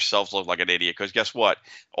not make yourselves look like an idiot. Because guess what?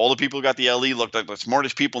 All the people who got the LE looked like the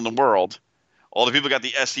smartest people in the world. All the people who got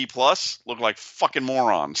the SE Plus look like fucking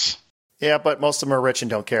morons. Yeah, but most of them are rich and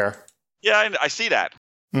don't care. Yeah, I see that.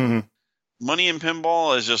 Mm-hmm. Money in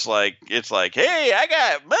pinball is just like, it's like, hey, I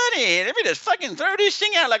got money, and let me just fucking throw this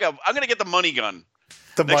thing out like I'm going to get the money gun.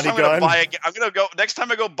 The next money time gun? Next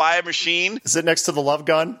time I go buy a machine. Is it next to the love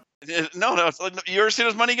gun? No. You ever see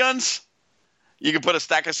those money guns? You can put a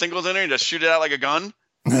stack of singles in there and just shoot it out like a gun.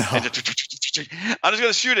 No. I'm just going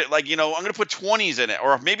to shoot it. Like, I'm going to put 20s in it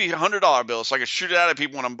or maybe $100 bills so I can shoot it out at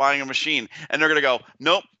people when I'm buying a machine. And they're going to go,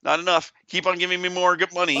 nope, not enough. Keep on giving me more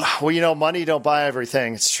good money. Well, money don't buy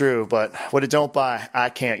everything. It's true. But what it don't buy, I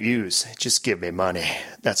can't use. Just give me money.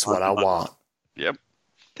 That's what I want. Yep.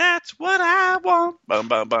 That's what I want. Bum,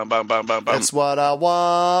 bum, bum, bum, bum, bum, bum. That's what I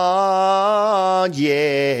want.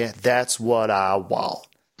 Yeah, that's what I want.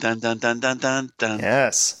 Dun, dun, dun, dun, dun, dun.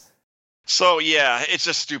 Yes. So, yeah, it's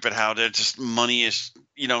just stupid how they're just money is,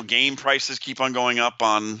 game prices keep on going up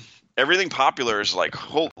on everything popular is like,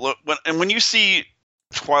 when you see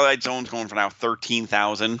Twilight Zone's going for now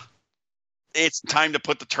 13,000, it's time to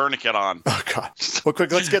put the tourniquet on. Oh, God. Well,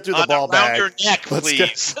 quick, let's get through the ball bag. Around your neck,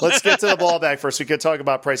 please. Let's get to the ball bag first. We could talk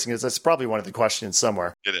about pricing, because that's probably one of the questions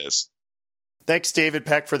somewhere. It is. Thanks, David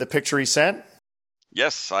Peck, for the picture he sent.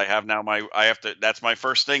 Yes, I have now that's my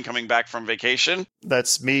first thing coming back from vacation.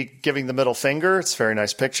 That's me giving the middle finger. It's a very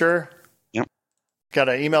nice picture. Yep. Got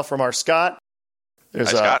an email from our Scott.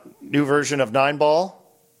 There's a new version of 9-ball.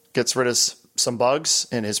 Gets rid of some bugs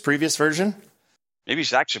in his previous version. Maybe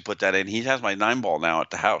Zach should put that in. He has my 9-ball now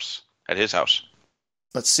at his house.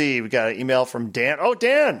 Let's see. We got an email from Dan. Oh,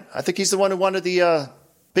 Dan. I think he's the one who wanted the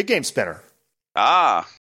big game spinner. Ah.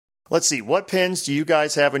 Let's see. What pins do you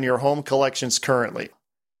guys have in your home collections currently?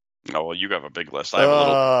 Oh, well, you have a big list. I have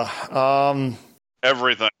a little.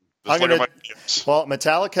 Everything. Well,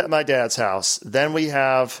 Metallica at my dad's house. Then we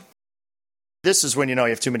have. This is when you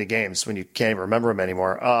have too many games, when you can't even remember them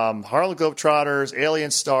anymore. Harlem Globetrotters,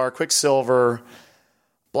 Alien Star, Quicksilver,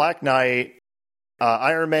 Black Knight,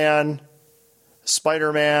 Iron Man,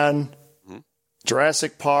 Spider-Man,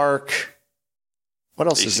 Jurassic Park. What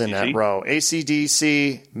else is in that row?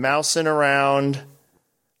 AC/DC, Mousing Around.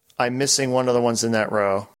 I'm missing one of the ones in that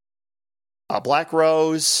row. Black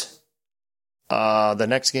Rose. The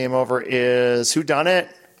next game over is Who Done It?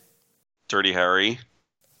 Dirty Harry.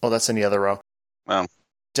 Oh, that's in the other row. Wow.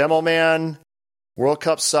 Demo Man, World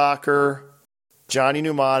Cup Soccer, Johnny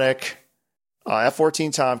Mnemonic,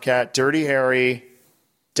 F-14 Tomcat, Dirty Harry,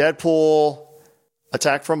 Deadpool,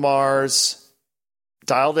 Attack from Mars,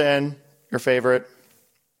 Dialed In, your favorite,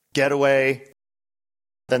 Getaway.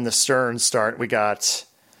 Then the Stern start. We got,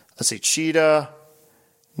 Cheetah,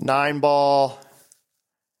 9-ball,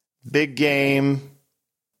 Big Game,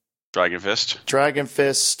 Dragon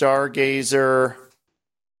Fist, Stargazer,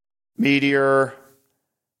 Meteor,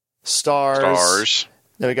 Stars.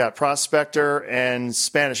 Then we got Prospector and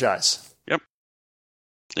Spanish Eyes. Yep.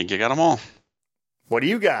 Think you got them all. What do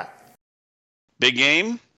you got? Big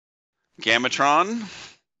Game, Gamatron,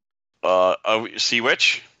 Sea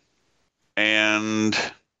Witch, and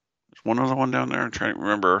there's one other one down there. I'm trying to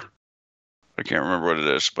remember. I can't remember what it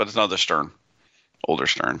is, but it's another Stern, older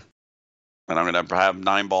Stern. And I'm going to have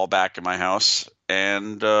 9-ball back in my house,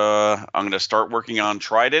 and I'm going to start working on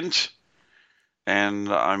Trident, and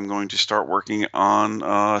I'm going to start working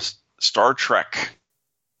on Star Trek.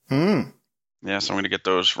 Yeah, so I'm going to get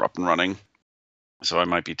those up and running. So I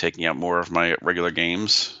might be taking out more of my regular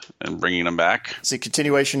games and bringing them back. It's a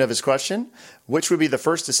continuation of his question. Which would be the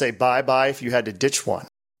first to say bye-bye if you had to ditch one?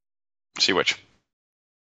 See which.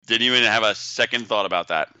 Didn't even have a second thought about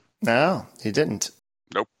that. No, he didn't.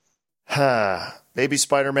 Nope. Maybe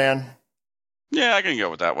Spider-Man. Yeah, I can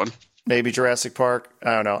go with that one. Maybe Jurassic Park.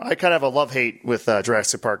 I don't know. I kind of have a love-hate with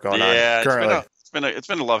Jurassic Park going on currently. It's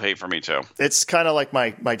been a love-hate for me, too. It's kind of like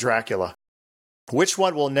my Dracula. Which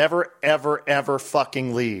one will never, ever, ever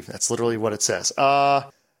fucking leave? That's literally what it says.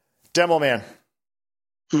 Demo Man.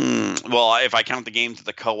 Well, if I count the games to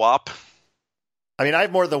the co-op. I mean, I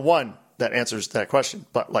have more than one that answers that question.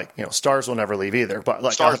 But, Stars will never leave either.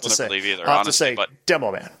 But, Stars will never leave either, I'll have to say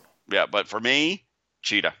Demo Man. Yeah, but for me,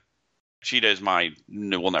 Cheetah. Cheetah is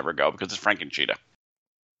will never go because it's Franken Cheetah.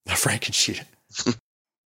 Franken Cheetah.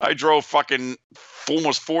 I drove fucking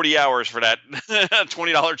almost 40 hours for that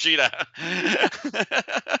 $20 Cheetah.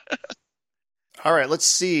 All right, let's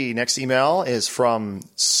see. Next email is from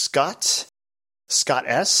Scott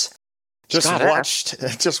S. Just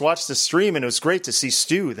watched the stream, and it was great to see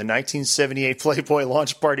Stu, the 1978 Playboy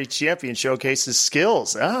Launch Party champion, showcase his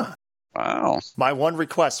skills. Wow. My one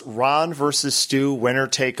request, Ron versus Stu, winner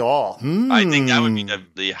take all. I think that would be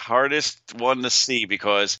the hardest one to see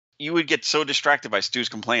because you would get so distracted by Stu's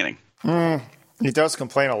complaining. He does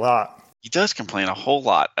complain a lot. He does complain a whole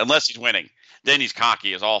lot, unless he's winning. Then he's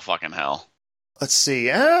cocky as all fucking hell. Let's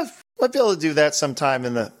see. Might be able to do that sometime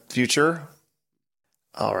in the future.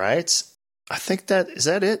 All right. I think is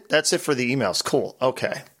that it? That's it for the emails. Cool.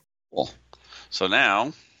 Okay. Cool. So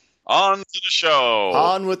now, on to the show.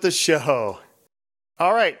 On with the show.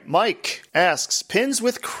 All right. Mike asks, pins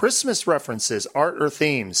with Christmas references, art or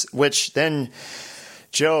themes, which then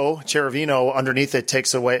Joe Cheravino underneath it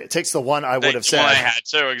takes the one I would have said. The one I had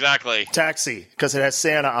too, exactly. Taxi, because it has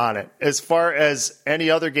Santa on it. As far as any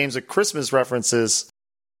other games of Christmas references,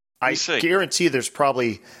 I guarantee there's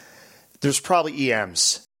probably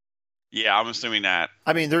EMs. Yeah, I'm assuming that.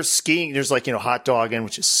 I mean, there's skiing. There's Hot Doggin',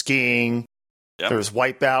 which is skiing. Yep. There's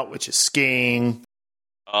Wipeout, which is skiing.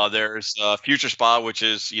 There's Future Spa, which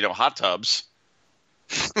is, hot tubs.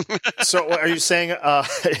 So are you saying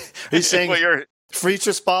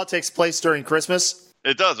Future Spa takes place during Christmas?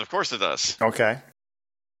 It does. Of course it does. Okay.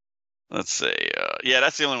 Let's see.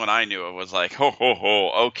 That's the only one I knew of was ho, ho,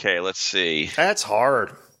 ho. Okay, let's see. That's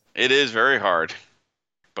hard. It is very hard.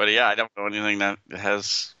 But I don't know anything that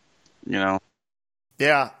has,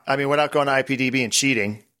 Yeah, I mean, without going to IPDB and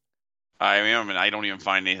cheating. I don't even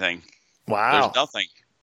find anything. Wow. There's nothing.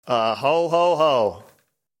 Ho, ho, ho.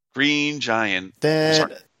 Green Giant. Then,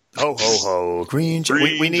 ho, ho, ho. Green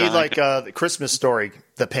Giant. We need the Christmas story,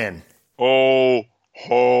 the pin. Ho,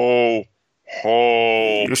 ho,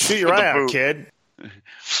 ho. You shoot your eye out, kid.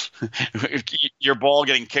 Your ball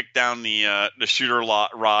getting kicked down the shooter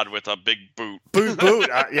rod with a big boot. Boot.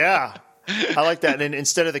 Yeah. I like that. And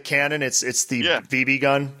instead of the cannon, it's the BB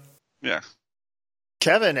gun. Yeah.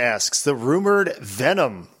 Kevin asks, the rumored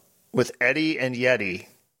Venom with Eddie and Yeti.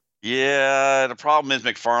 Yeah, the problem is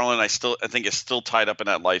McFarlane, I think is still tied up in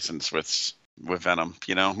that license with Venom.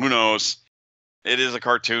 Who knows? It is a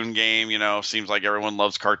cartoon game, seems like everyone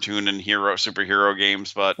loves cartoon and superhero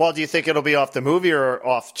games, but... Well, do you think it'll be off the movie or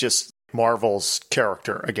off just Marvel's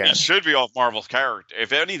character again? It should be off Marvel's character.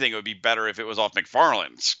 If anything, it would be better if it was off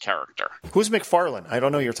McFarlane's character. Who's McFarlane? I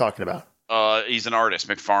don't know who you're talking about. He's an artist,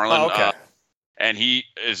 McFarlane. Oh, okay. And he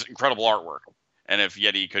is incredible artwork. And if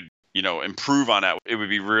Yeti could, improve on that, it would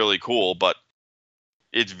be really cool, but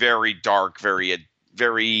it's very dark, very,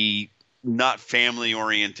 very... not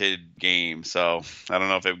family-oriented game, so I don't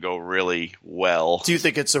know if it would go really well. Do you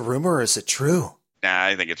think it's a rumor or is it true? Nah,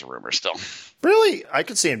 I think it's a rumor still. Really? I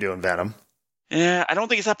could see him doing Venom. Yeah, I don't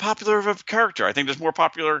think it's that popular of a character. I think there's more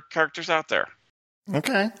popular characters out there.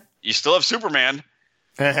 Okay. You still have Superman.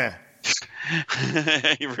 You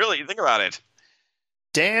think about it.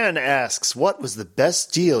 Dan asks, what was the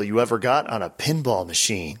best deal you ever got on a pinball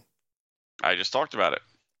machine? I just talked about it.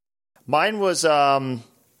 Mine was...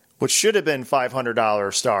 which should have been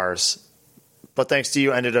 $500 stars, But thanks to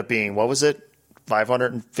you, ended up being, what was it?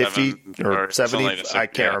 550 or 70? Like I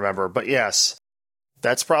can't remember. But yes,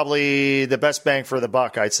 that's probably the best bang for the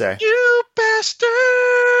buck, I'd say. You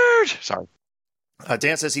bastard! Sorry.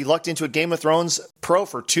 Dan says he lucked into a Game of Thrones Pro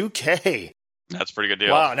for $2K. That's a pretty good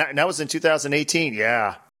deal. Wow, and that was in 2018.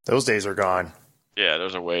 Yeah, those days are gone. Yeah,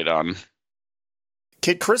 those are way done.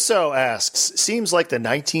 Kid Chriso asks, seems like the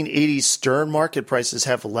 1980s Stern market prices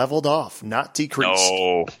have leveled off, not decreased.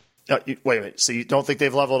 No. Wait a minute. So you don't think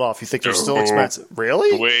they've leveled off? You think they're still expensive?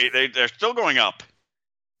 Really? Wait, they're still going up.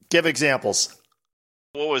 Give examples.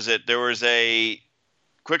 What was it? There was a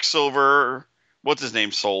Quicksilver, what's his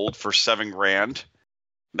name, sold for $7,000.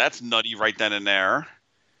 That's nutty right then and there.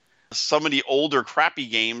 Some of the older crappy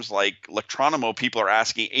games like Electronomo, people are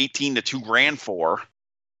asking $18,000 to $2,000 for.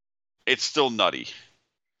 It's still nutty.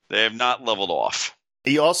 They have not leveled off.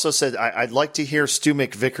 He also said, I'd like to hear Stu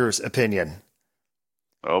McVicker's opinion.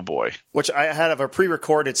 Oh, boy. Which I had a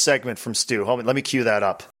pre-recorded segment from Stu. Hold on, let me cue that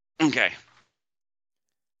up. Okay.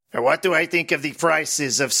 What do I think of the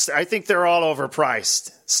prices of... I think they're all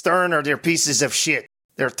overpriced. Stern are their pieces of shit.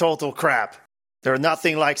 They're total crap. They're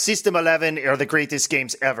nothing like System 11 or the greatest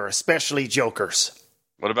games ever, especially Jokers.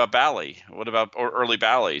 What about Bally? What about early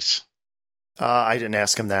Bally's? I didn't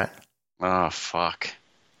ask him that. Oh, fuck.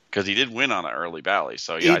 Because he did win on an early Bally.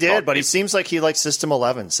 So yeah, he did, but he seems like he likes System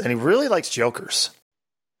 11s, and he really likes Jokers.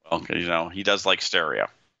 Well, he does like stereo.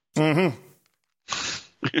 Mm-hmm.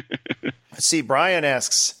 Let's see, Brian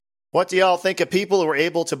asks, what do y'all think of people who are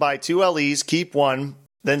able to buy 2 LEs, keep one,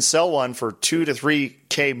 then sell one for $2,000 to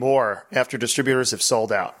 $3,000 more after distributors have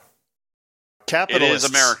sold out? Capitalists. It is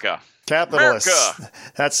America. Capitalists. America.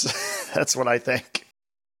 That's what I think.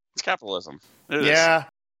 It's capitalism. It yeah.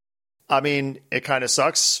 I mean, it kind of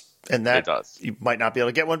sucks in that it does. You might not be able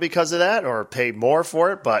to get one because of that or pay more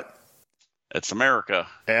for it, but... It's America.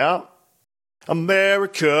 Yeah.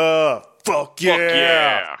 America. Fuck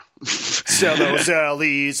yeah. Sell those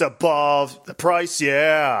LEs above the price,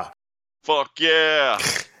 yeah. Fuck yeah.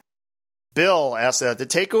 Bill asked the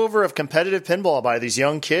takeover of competitive pinball by these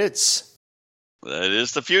young kids. That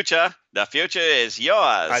is the future. The future is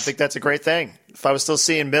yours. I think that's a great thing. If I was still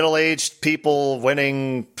seeing middle-aged people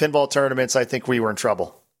winning pinball tournaments, I think we were in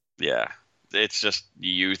trouble. Yeah. It's just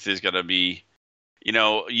youth is going to be,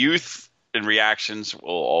 youth and reactions will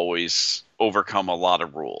always overcome a lot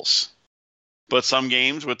of rules. But some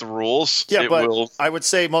games with the rules, I would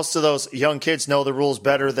say most of those young kids know the rules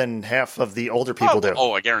better than half of the older people do.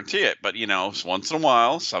 Oh, I guarantee it. But, once in a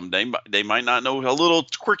while, someday they might not know a little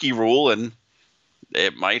quirky rule, and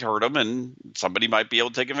it might hurt them, and somebody might be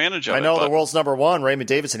able to take advantage of it. I know the world's number one, Raymond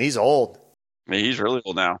Davidson, he's old. He's really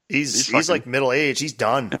old now. He's like middle-aged. He's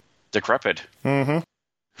done. Decrepit. Mm-hmm.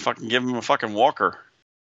 Fucking give him a fucking walker.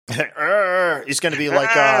 He's going to be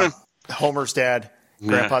like Homer's dad,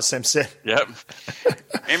 Grandpa Simpson. Yep.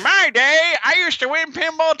 In my day, I used to win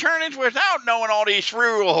pinball tournaments without knowing all these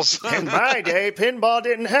rules. In my day, pinball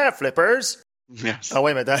didn't have flippers. Yes. Oh,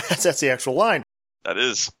 wait a minute. That's the actual line. That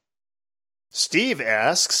is. Steve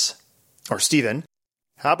asks, or Steven,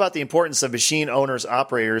 how about the importance of machine owners,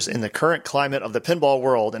 operators in the current climate of the pinball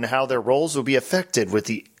world and how their roles will be affected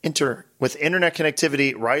with with internet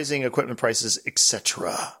connectivity, rising equipment prices,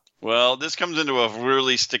 etc.? Well, this comes into a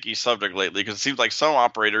really sticky subject lately because it seems like some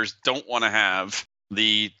operators don't want to have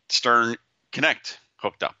the Stern Connect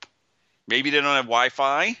hooked up. Maybe they don't have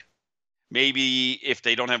Wi-Fi. Maybe if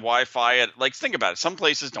they don't have Wi-Fi, think about it. Some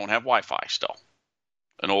places don't have Wi-Fi still.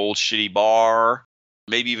 An old shitty bar,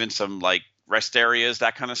 maybe even some rest areas,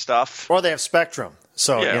 that kind of stuff. Or they have Spectrum.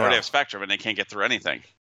 So or they have Spectrum and they can't get through anything.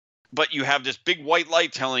 But you have this big white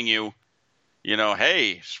light telling you,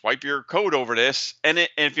 hey, swipe your code over this. And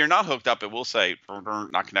if you're not hooked up, it will say,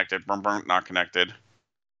 not connected, not connected.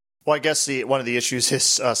 Well, I guess one of the issues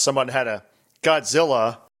is someone had a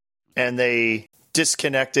Godzilla and they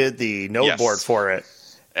disconnected the node board for it.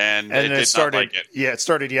 And it started, not like it. Yeah, it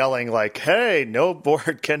started yelling like, hey, node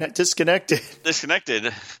board disconnected.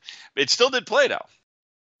 Disconnected. It still did play, though.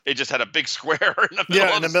 It just had a big square in the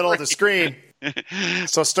middle in the middle of the screen.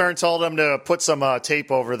 So Stern told him to put some tape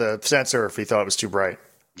over the sensor if he thought it was too bright.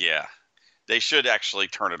 Yeah. They should actually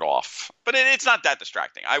turn it off. But it's not that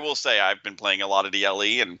distracting. I will say I've been playing a lot of the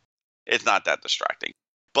LE, and it's not that distracting.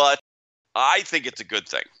 But I think it's a good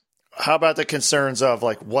thing. How about the concerns of,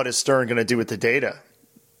 what is Stern going to do with the data?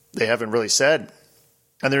 They haven't really said.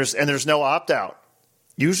 And there's no opt-out.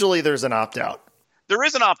 Usually there's an opt-out. There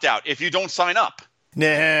is an opt-out if you don't sign up.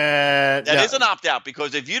 That is an opt-out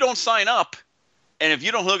because if you don't sign up and if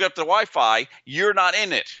you don't hook up to Wi-Fi, you're not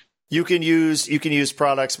in it. You can use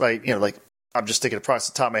products by, I'm just thinking of products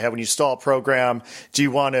at the top of my head. When you install a program, do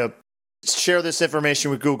you want to share this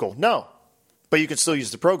information with Google. No, but you can still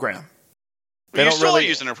use the program. You're still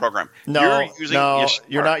using a program. No,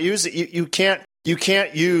 you're not using. You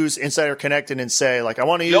can't use Insider Connected and say like, I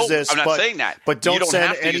want to use this. I'm not saying that. But don't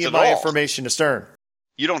send any of my information to Stern.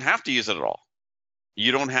 You don't have to use it at all.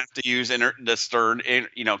 You don't have to use the Stern,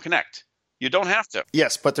 Connect. You don't have to.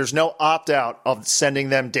 Yes, but there's no opt-out of sending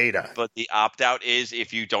them data. But the opt-out is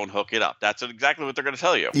if you don't hook it up. That's exactly what they're going to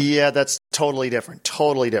tell you. Yeah, that's totally different.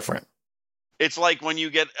 Totally different. It's like when you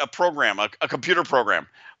get a program, a computer program,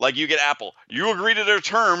 like you get Apple. You agree to their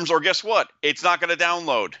terms, or guess what? It's not going to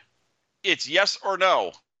download. It's yes or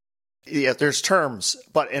no. Yeah, there's terms,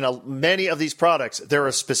 but in many of these products, there are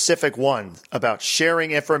a specific one about sharing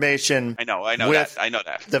information. I know with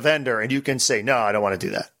that. The vendor, and you can say, no, I don't want to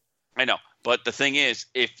do that. I know. But the thing is,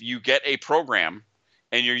 if you get a program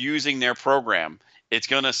and you're using their program, it's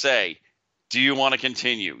going to say, do you want to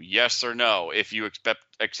continue? Yes or no, if you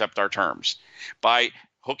accept our terms. By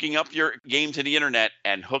hooking up your game to the internet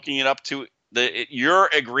and hooking it up to you're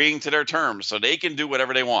agreeing to their terms, so they can do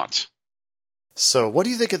whatever they want. So what do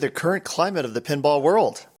you think of the current climate of the pinball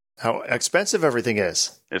world? How expensive everything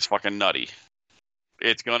is? It's fucking nutty.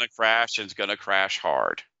 It's going to crash, and it's going to crash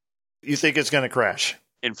hard. You think it's going to crash?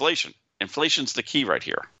 Inflation. Inflation's the key right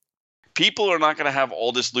here. People are not going to have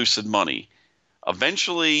all this lucid money.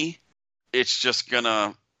 Eventually, it's just going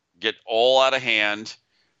to get all out of hand,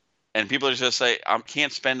 and people are just going to say, I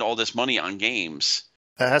can't spend all this money on games.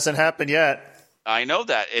 That hasn't happened yet. I know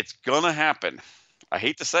that. It's going to happen. I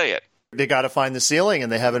hate to say it. They got to find the ceiling,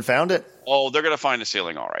 and they haven't found it. Oh, they're going to find the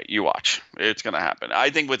ceiling, all right. You watch. It's going to happen.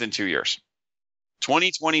 I think within 2 years.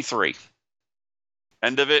 2023.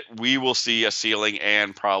 End of it, we will see a ceiling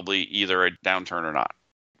and probably either a downturn or not.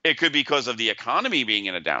 It could be because of the economy being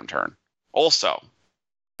in a downturn also.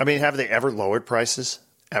 I mean, have they ever lowered prices?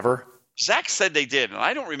 Ever? Zach said they did, and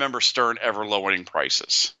I don't remember Stern ever lowering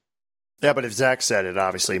prices. Yeah, but if Zach said it,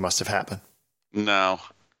 obviously it must have happened. No.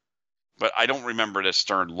 But I don't remember this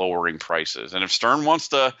Stern lowering prices. And if Stern wants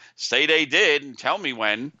to say they did and tell me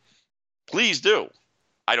when, please do.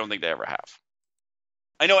 I don't think they ever have.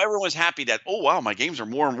 I know everyone's happy that, oh, wow, my games are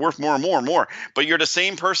worth more and more and more. But you're the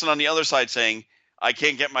same person on the other side saying, I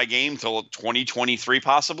can't get my game till 2023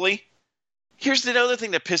 possibly. Here's the other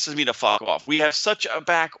thing that pisses me the fuck off. We have such a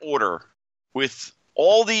back order with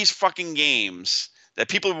all these fucking games that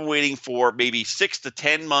people have been waiting for maybe 6 to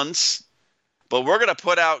 10 months. But we're going to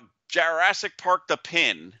put out Jurassic Park the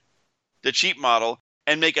Pin, the cheap model,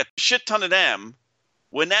 and make a shit ton of them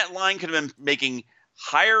when that line could have been making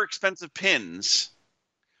higher expensive pins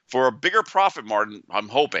for a bigger profit margin, I'm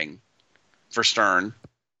hoping, for Stern,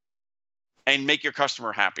 and make your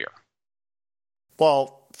customer happier.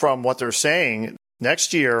 Well, from what they're saying,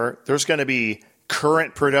 next year, there's going to be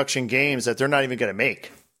current production games that they're not even going to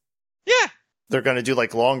make. Yeah. They're going to do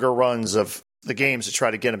like longer runs of the games to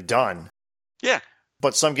try to get them done. Yeah.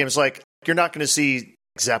 But some games, like, you're not going to see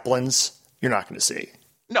Zeppelins. You're not going to see.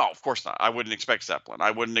 No, of course not. I wouldn't expect Zeppelin.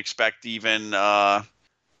 I wouldn't expect even, I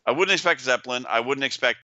wouldn't expect Zeppelin. I wouldn't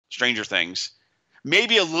expect Stranger Things.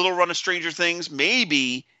 Maybe a little run of Stranger Things.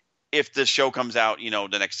 Maybe if the show comes out,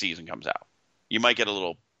 the next season comes out. You might get a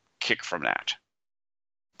little kick from that.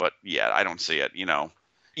 But yeah, I don't see it,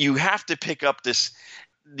 You have to pick up this.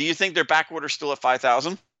 Do you think their back order's still at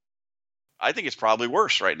 5,000? I think it's probably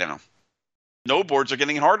worse right now. No boards are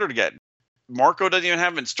getting harder to get. Marco doesn't even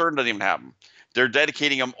have them, and Stern doesn't even have them. They're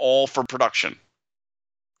dedicating them all for production.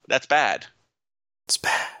 That's bad. It's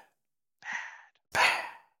bad. Bad.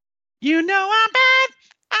 You know I'm bad.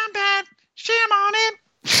 I'm bad. Shame on it.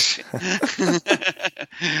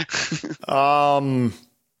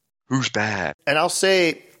 Who's bad? And I'll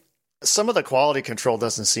say some of the quality control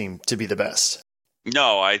doesn't seem to be the best.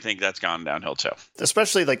 No, I think that's gone downhill too.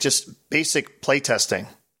 Especially like just basic play testing.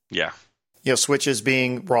 Yeah. Switches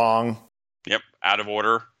being wrong. Yep. Out of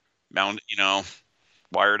order.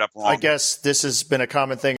 Wired up wrong. I guess this has been a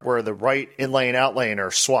common thing where the right in-lane, out-lane are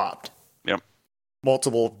swapped. Yep.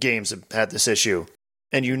 Multiple games have had this issue.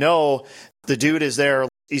 And the dude is there.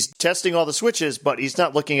 He's testing all the switches, but he's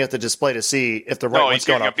not looking at the display to see if the right one's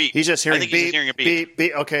going up. He's just hearing beep, beep,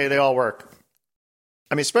 beep. Okay, they all work.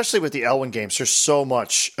 I mean, especially with the Elwin games, there's so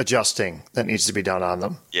much adjusting that needs to be done on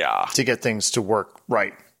them. Yeah. To get things to work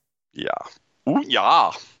right. Yeah. Ooh,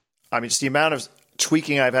 yeah. I mean, just the amount of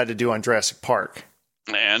tweaking I've had to do on Jurassic Park.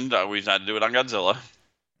 And we've had to do it on Godzilla.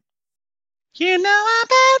 You know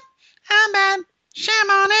I'm bad. Shame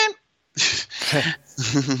on it.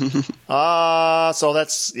 So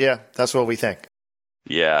that's what we think.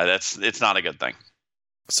 Yeah, it's not a good thing.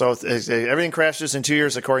 So everything crashes in 2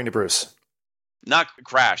 years, according to Bruce. Not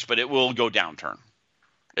crash, but it will go downturn.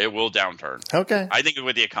 It will downturn. Okay. I think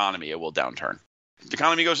with the economy, it will downturn. The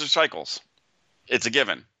economy goes through cycles. It's a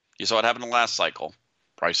given. You saw what happened in the last cycle.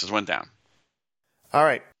 Prices went down. All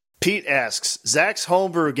right. Pete asks, Zach's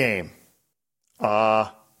homebrew game.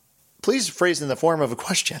 Please phrase in the form of a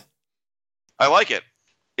question. I like it.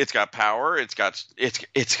 It's got power. It's got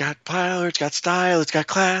power. It's got style. It's got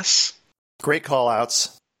class. Great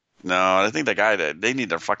call-outs. No, I think they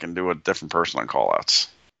need to fucking do a different person on call-outs.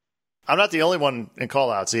 I'm not the only one in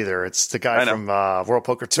call-outs either. It's the guy from World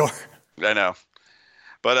Poker Tour. I know.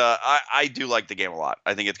 But I do like the game a lot.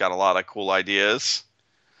 I think it's got a lot of cool ideas.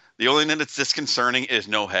 The only thing that's disconcerting is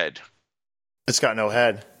no head. It's got no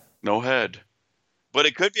head. No head. But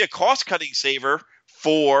it could be a cost-cutting saver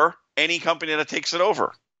for any company that takes it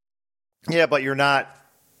over. Yeah, but you're not.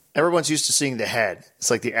 Everyone's used to seeing the head.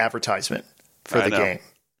 It's like the advertisement for the game.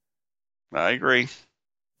 I agree.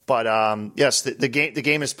 But yes, the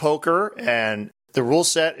game is poker, and the rule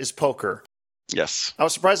set is poker. Yes. I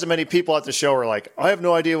was surprised that many people at the show were like, I have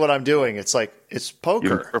no idea what I'm doing. It's like, it's poker.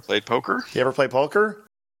 You ever played poker? You ever play poker?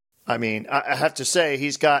 I mean, I have to say,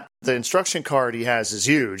 he's got the instruction card he has is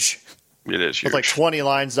huge. It is huge. With like 20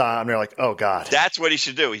 lines on, and they're like, oh, God. That's what he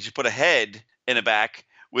should do. He should put a head in the back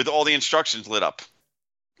with all the instructions lit up.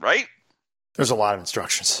 Right? There's a lot of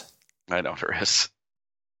instructions. I know there is.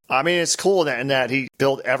 I mean, it's cool in that he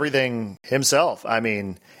built everything himself. I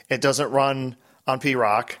mean, it doesn't run on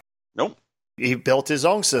P-Rock. Nope. He built his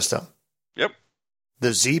own system. Yep.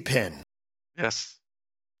 The Z-Pin. Yes.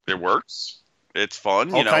 It works. It's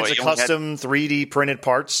fun. All kinds of custom 3D printed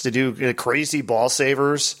parts to do crazy ball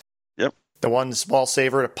savers. Yep. The one ball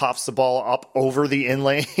saver that pops the ball up over the in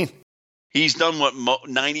lane. He's done what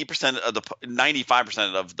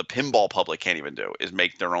 95% of the pinball public can't even do, is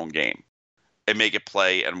make their own game and make it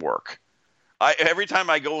play and work. Every time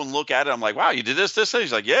I go and look at it, I'm like, wow, you did this? And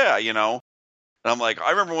he's like, yeah, And I'm like,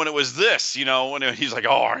 I remember when it was this, and he's like,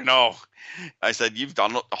 oh, I know. I said, you've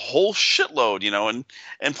done a whole shitload,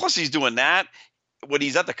 and plus he's doing that. When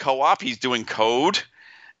he's at the co-op, he's doing code.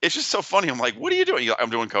 It's just so funny. I'm like, what are you doing? I'm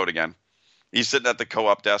doing code again. He's sitting at the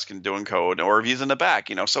co-op desk and doing code, or if he's in the back,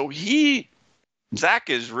 So Zach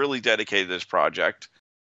is really dedicated to this project.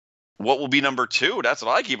 What will be number 2? That's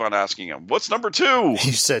what I keep on asking him. What's number 2?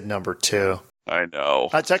 He said number 2. I know.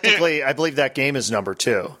 Technically, I believe that game is number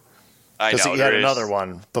 2. I know. Because he had another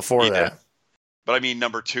one before that. Did. But I mean,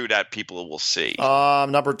 number 2 that people will see.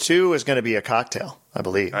 Number 2 is going to be a cocktail, I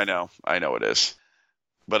believe. I know it is.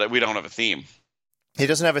 But we don't have a theme. He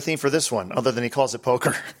doesn't have a theme for this one, other than he calls it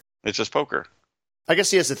poker. It's just poker. I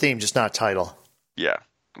guess he has a theme, just not a title. Yeah,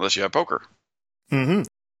 unless you have poker. Mm-hmm.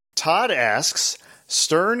 Todd asks,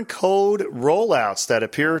 Stern code rollouts that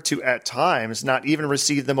appear to, at times, not even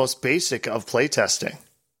receive the most basic of playtesting.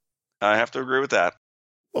 I have to agree with that.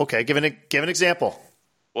 Okay, give an example.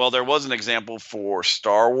 Well, there was an example for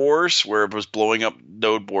Star Wars where it was blowing up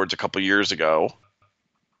node boards a couple years ago.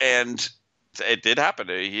 And it did happen.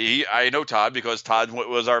 I know Todd because Todd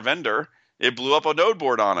was our vendor. It blew up a node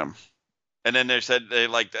board on him. And then they said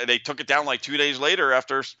they took it down like 2 days later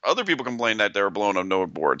after other people complained that they were blowing up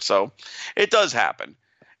node boards. So it does happen.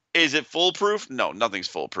 Is it foolproof? No, nothing's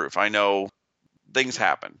foolproof. I know things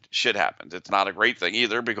happen. Shit happens. It's not a great thing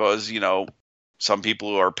either because, some people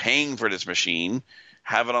who are paying for this machine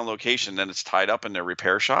have it on location, then it's tied up in their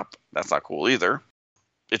repair shop. That's not cool either.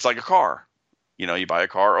 It's like a car. You buy a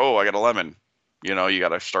car. Oh, I got a lemon. You got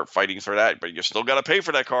to start fighting for that, but you still got to pay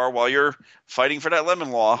for that car while you're fighting for that lemon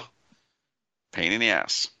law. Pain in the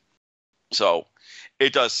ass. So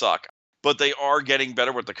it does suck, but they are getting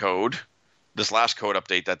better with the code. This last code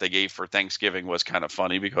update that they gave for Thanksgiving was kind of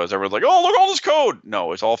funny because everyone's like, oh, look at all this code.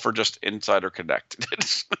 No, it's all for just Insider Connect.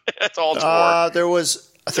 That's all it's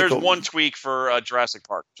for. There's one tweak for Jurassic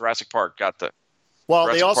Park. Jurassic Park got the. Well,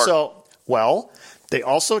 they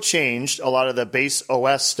also changed a lot of the base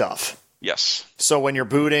OS stuff. Yes. So when you're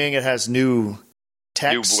booting, it has new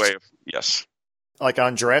text. New way of, yes. Like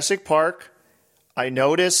on Jurassic Park, I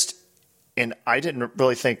noticed, and I didn't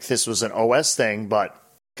really think this was an OS thing, but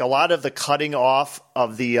a lot of the cutting off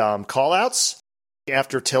of the callouts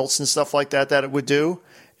after tilts and stuff like that it would do,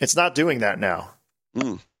 it's not doing that now.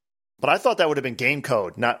 Mm. But I thought that would have been game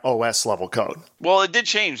code, not OS level code. Well, it did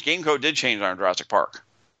change. Game code did change on Jurassic Park.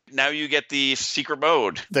 Now you get the secret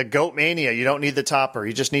mode. The Goat Mania. You don't need the topper.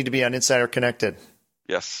 You just need to be on Insider Connected.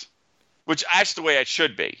 Yes. Which that's the way it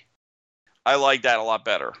should be. I like that a lot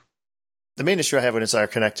better. The main issue I have with Insider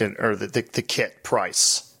Connected are the kit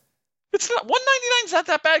price. It's not $199 is not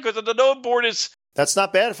that bad because the node board is. That's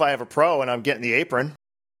not bad if I have a pro and I'm getting the apron.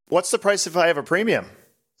 What's the price if I have a premium?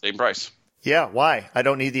 Same price. Yeah, why? I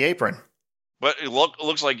don't need the apron. But it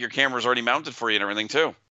looks like your camera's already mounted for you and everything,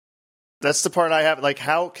 too. That's the part I have. Like,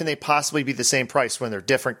 how can they possibly be the same price when they're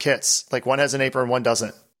different kits? Like, one has an apron, one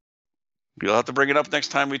doesn't. You'll have to bring it up next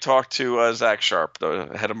time we talk to Zach Sharp,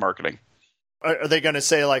 the head of marketing. Are they going to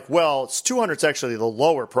say, like, well, it's 200 is actually the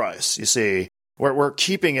lower price, you see? We're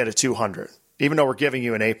keeping it at 200, even though we're giving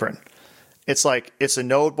you an apron. It's like, it's a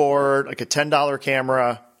node board, like a $10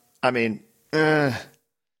 camera. I mean, And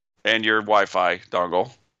your Wi-Fi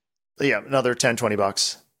dongle. Yeah, another $10,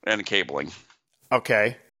 $20. And cabling.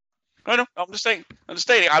 Okay. I know. I'm just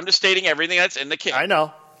stating everything that's in the kit. I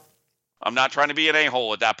know. I'm not trying to be an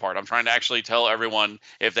a-hole at that part. I'm trying to actually tell everyone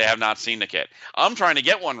if they have not seen the kit. I'm trying to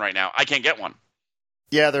get one right now. I can't get one.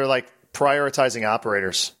 Yeah, they're like prioritizing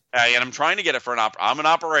operators. And I'm trying to get it for I'm an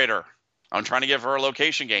operator. I'm trying to get it for a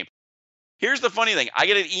location game. Here's the funny thing. I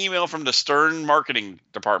get an email from the Stern marketing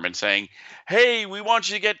department saying, hey, we want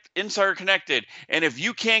you to get Insider connected. And if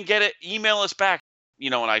you can't get it, email us back.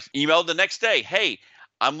 And I emailed the next day, hey,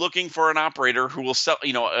 I'm looking for an operator who will sell,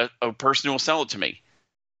 a person who will sell it to me.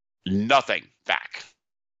 Nothing back.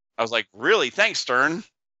 I was like, really? Thanks, Stern.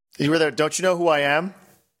 You were there. Don't you know who I am?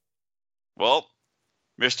 Well,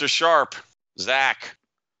 Mr. Sharp, Zach,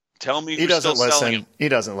 tell me he you're doesn't still selling listen. him. He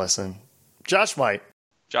doesn't listen. Josh might.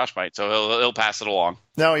 So he'll pass it along.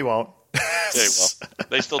 No, he won't. Yeah, he will.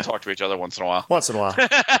 They still talk to each other once in a while. Once in a while.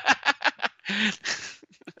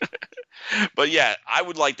 But yeah, I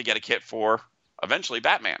would like to get a kit for eventually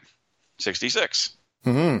Batman 66.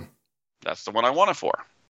 Mm-hmm. That's the one I want it for.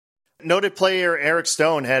 Noted player Eric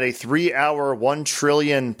Stone had a 3-hour, 1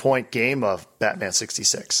 trillion point game of Batman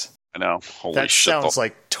 66. I know. Holy that shit. Sounds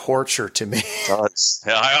like torture to me. It does.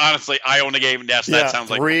 Yeah, I own the game. Yes, yeah, that sounds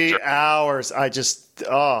like 3 torture. hours.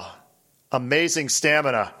 Amazing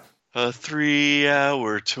stamina. A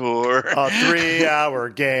 3-hour tour. A 3-hour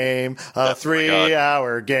game. A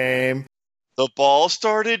 3-hour game. The ball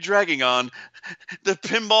started dragging on. The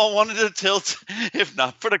pinball wanted to tilt. If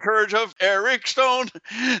not for the courage of Eric Stone,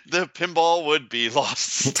 the pinball would be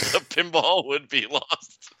lost. The pinball would be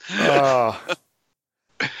lost.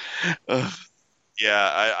 Yeah,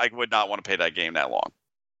 I would not want to pay that game that long.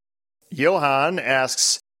 Johan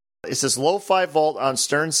asks, it says low 5-volt on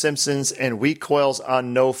Stern Simpsons and weak coils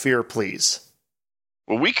on No Fear, please.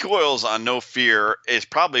 Well, weak coils on No Fear is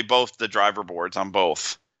probably both the driver boards on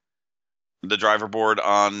both. The driver board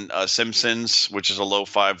on Simpsons, which is a low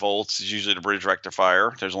 5 volts, is usually the bridge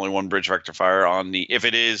rectifier. There's only one bridge rectifier on if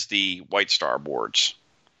it is the White Star boards.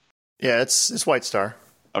 Yeah, it's White Star.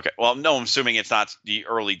 Okay. Well, no, I'm assuming it's not the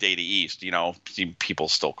early Data East. People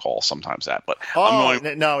still call sometimes that. But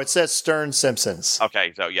no, it says Stern Simpsons.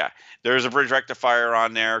 Okay, so yeah, there's a bridge rectifier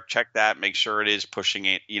on there. Check that. Make sure it is pushing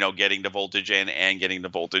it, getting the voltage in and getting the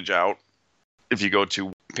voltage out. If you go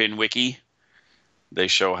to PinWiki, they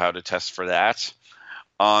show how to test for that.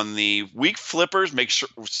 On the weak flippers,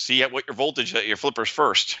 see what your voltage at your flippers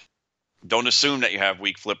first. Don't assume that you have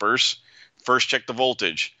weak flippers. First, check the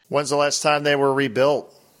voltage. When's the last time they were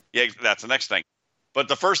rebuilt? Yeah, that's the next thing. But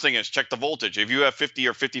the first thing is check the voltage. If you have 50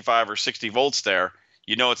 or 55 or 60 volts there,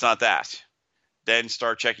 it's not that. Then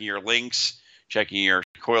start checking your links, checking your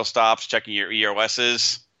coil stops, checking your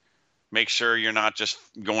EOSs. Make sure you're not just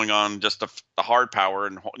going on just the hard power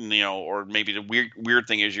and or maybe the weird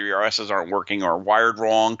thing is your EOSs aren't working or wired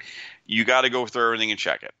wrong. You got to go through everything and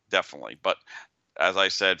check it, definitely. But as I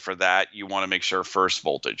said, for that, you want to make sure first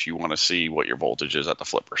voltage. You want to see what your voltage is at the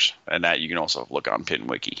flippers. And that you can also look on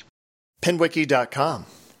PinWiki. Pinwiki.com.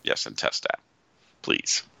 Yes, and test that,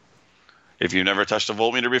 please. If you've never touched a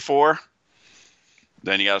voltmeter before,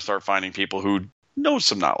 then you got to start finding people who know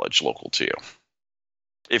some knowledge local to you.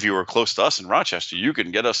 If you were close to us in Rochester, you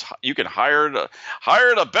can hire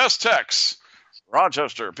the best techs.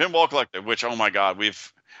 Rochester Pinball Collective, which, oh my God,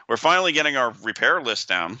 we're finally getting our repair list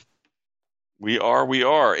down. We are.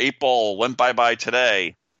 8-Ball went bye-bye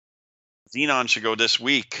today. Xenon should go this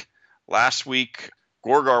week. Last week,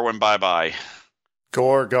 Gorgar went bye-bye.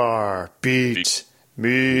 Gorgar beat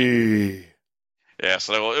me. Yeah,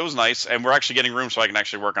 so it was nice. And we're actually getting room so I can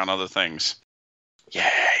actually work on other things. Yay.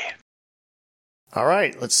 All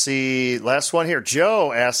right, let's see. Last one here.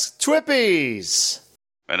 Joe asks, Twippies.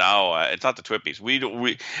 No, it's not the Twippies.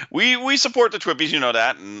 We support the Twippies, you know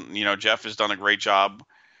that. And, Jeff has done a great job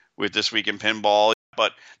with This Week in Pinball.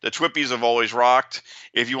 But the Twippies have always rocked.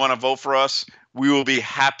 If you want to vote for us, we will be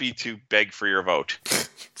happy to beg for your vote.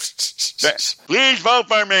 Please vote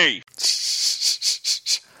for me.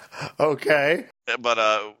 Okay.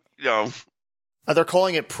 But, they're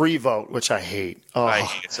calling it pre-vote, which I hate. Oh, I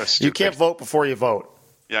hate it. So stupid. You can't vote before you vote.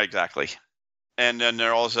 Yeah, exactly. And then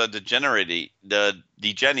they're also the Jennies. The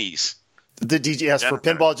DGS for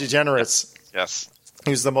pinball degenerates. Yes.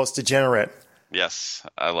 Who's the most degenerate? Yes.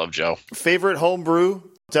 I love Joe. Favorite homebrew?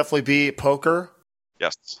 Definitely be poker.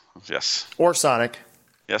 Yes. Yes. Or Sonic.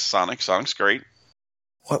 Yes, Sonic. Sonic's great.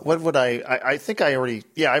 What would I think I already...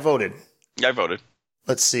 Yeah, I voted. Yeah, I voted.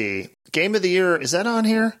 Let's see. Game of the Year, is that on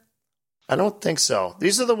here? I don't think so.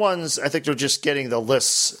 These are the ones, I think they're just getting the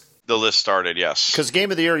lists. The list started, yes. Because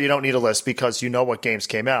Game of the Year, you don't need a list because you know what games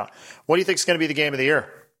came out. What do you think is going to be the Game of the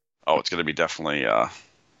Year? Oh, it's going to be definitely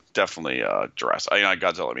Jurassic.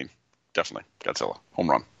 Godzilla, Definitely. Godzilla. Home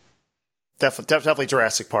run. Definitely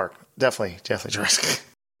Jurassic Park. Definitely Jurassic.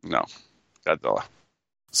 No. Godzilla.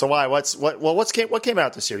 So why? What came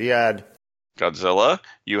out this year? You had Godzilla.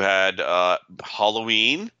 You had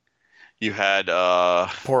Halloween. You had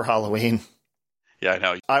poor Halloween. Yeah, I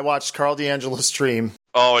know. I watched Carl D'Angelo's stream.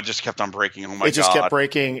 Oh, it just kept on breaking. Oh my god. It just kept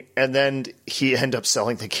breaking, and then he ended up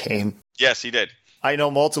selling the game. Yes, he did. I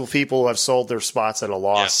know multiple people who have sold their spots at a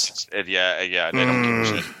loss. Yes. Yeah, they don't give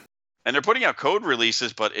a shit. And they're putting out code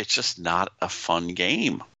releases, but it's just not a fun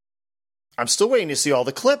game. I'm still waiting to see all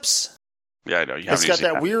the clips. Yeah, I know. It's got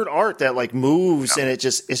that weird art that like moves, and it's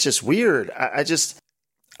just weird. I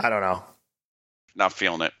don't know. Not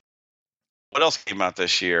feeling it. What else came out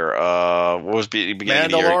this year? What was the beginning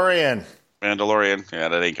Mandalorian. of the year? Mandalorian. Yeah,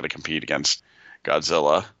 that ain't going to compete against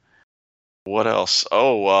Godzilla. What else?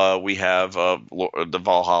 Oh, we have the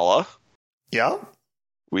Valhalla. Yeah.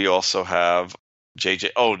 We also have JJ.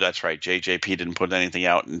 Oh, that's right. JJP didn't put anything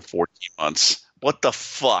out in 14 months. What the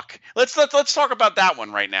fuck? Let's talk about that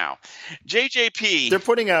one right now. JJP. They're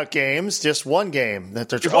putting out games, just one game that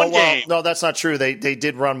they're game. No, that's not true. They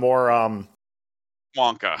did run more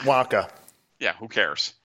Wonka. Yeah, who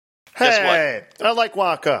cares? Hey, I like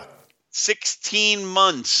Wonka. 16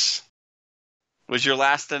 months was your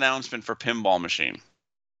last announcement for Pinball Machine.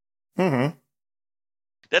 Mm-hmm.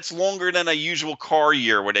 That's longer than a usual car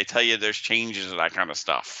year where they tell you there's changes and that kind of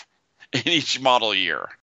stuff in each model year.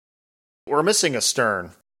 We're missing a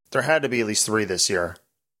Stern. There had to be at least 3 this year.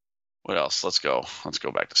 What else? Let's go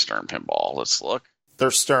back to Stern Pinball. Let's look.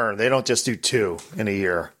 They're Stern. They don't just do 2 in a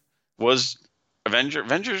year. Was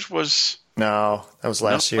Avengers was... No, that was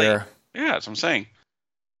last year. Yeah, that's what I'm saying.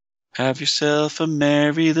 Have yourself a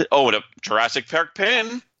merry... the Jurassic Park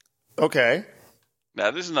pin. Okay.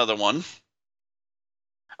 That is another one.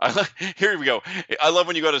 Here we go. I love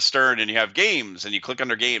when you go to Stern and you have games and you click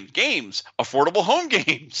under games, affordable home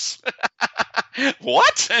games.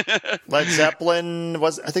 What? Led Zeppelin I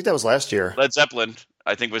think that was last year. Led Zeppelin,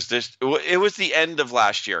 I think was this. It was the end of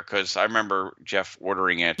last year because I remember Jeff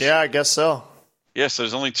ordering it. Yeah, I guess so. Yes,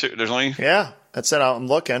 there's only 2. Yeah, that's it. I'm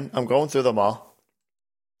looking. I'm going through them all.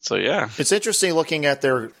 So yeah, it's interesting looking at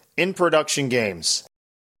their in production games.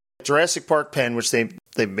 Jurassic Park Pen, which they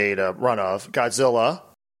made a run of. Godzilla.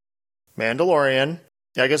 Mandalorian.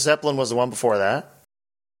 Yeah, I guess Zeppelin was the one before that.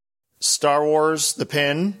 Star Wars, the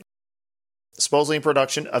pin. Supposedly in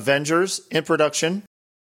production. Avengers, in production.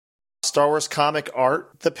 Star Wars comic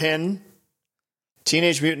art, the pin.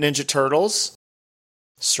 Teenage Mutant Ninja Turtles.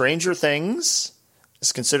 Stranger Things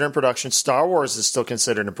is considered in production. Star Wars is still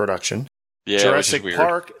considered in production. Yeah, Jurassic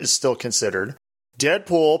Park is still considered.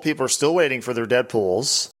 Deadpool, people are still waiting for their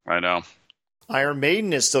Deadpools. I know. Iron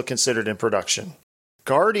Maiden is still considered in production.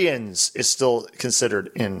 Guardians is still considered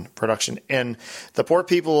in production. And the poor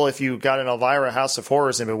people, if you got an Elvira House of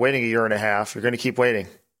Horrors and been waiting a year and a half, you're going to keep waiting.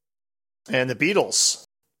 And the Beatles.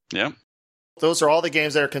 Yeah. Those are all the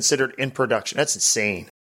games that are considered in production. That's insane.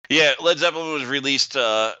 Yeah, Led Zeppelin was released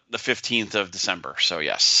the 15th of December, so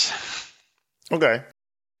yes. Okay.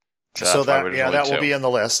 So that will be on the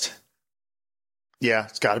list. Yeah,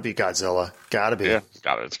 it's got to be Godzilla. Got to be. Yeah,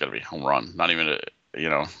 got it. It's got to be home run. Not even,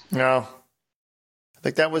 No. I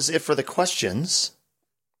think that was it for the questions.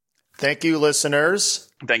 Thank you, listeners.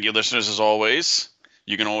 Thank you, listeners, as always.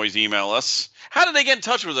 You can always email us. How do they get in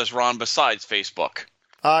touch with us, Ron, besides Facebook?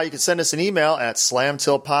 You can send us an email at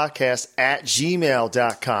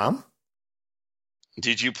slamtillpodcast@gmail.com.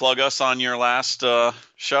 Did you plug us on your last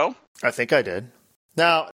show? I think I did.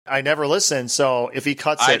 Now, I never listened, so if he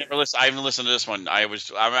cuts it... I haven't listened to this one. I've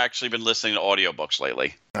actually been listening to audiobooks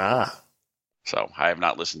lately. So I have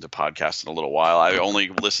not listened to podcasts in a little while. I only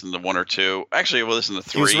listened to 1 or 2. Actually, I listened to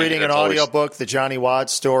 3. He was reading an audiobook, the Johnny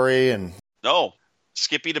Wad story, and... No,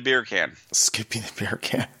 Skippy the Beer Can. Skippy the Beer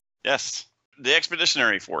Can. Yes. The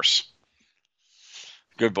Expeditionary Force.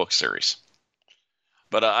 Good book series.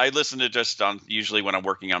 But I listen to just usually when I'm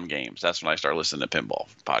working on games. That's when I start listening to pinball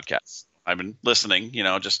podcasts. I've been listening,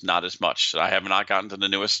 just not as much. I have not gotten to the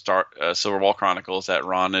newest Silverball Chronicles that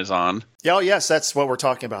Ron is on. Oh, yes, that's what we're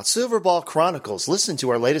talking about. Silverball Chronicles. Listen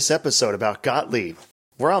to our latest episode about Gottlieb.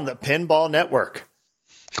 We're on the Pinball Network.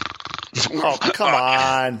 Oh, come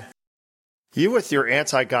on. You with your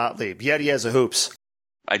anti-Gottlieb, yet he has a hoops.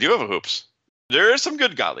 I do have a hoops. There are some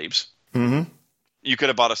good Gottliebs. Mm-hmm. You could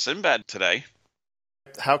have bought a Sinbad today.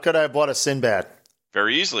 How could I have bought a Sinbad?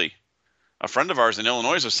 Very easily. A friend of ours in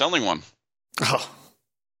Illinois was selling one. Oh.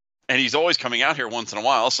 And he's always coming out here once in a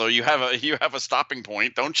while, so you have a stopping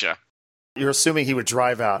point, don't you? You're assuming he would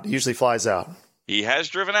drive out. He usually flies out. He has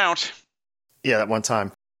driven out. Yeah, that one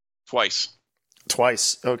time. Twice.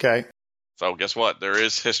 Okay. So guess what? There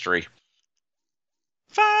is history.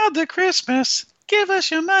 Father Christmas, give us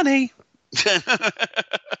your money.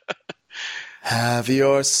 Have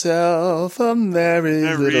yourself a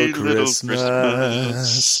merry little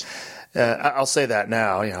Christmas. I'll say that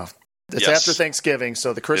now. You know, it's after Thanksgiving,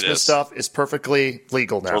 so the Christmas stuff is perfectly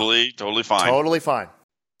legal now. Totally fine.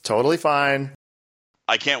 Totally fine.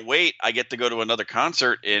 I can't wait. I get to go to another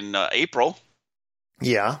concert in April.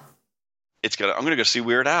 Yeah. I'm going to go see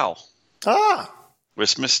Weird Al.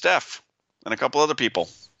 With Miss Steph and a couple other people.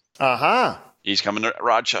 Uh-huh. He's coming to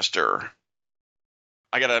Rochester.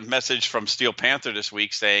 I got a message from Steel Panther this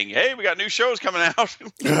week saying, hey, we got new shows coming out.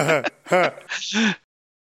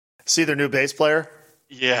 See their new bass player?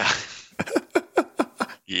 Yeah.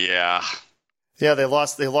 Yeah. Yeah, they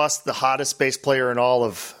lost the hottest bass player in all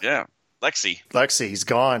of... Yeah, Lexi, he's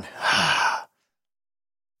gone.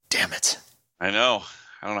 Damn it. I know.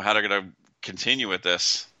 I don't know how they're going to continue with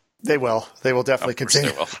this. They will. They will definitely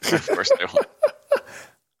continue. Of course they will.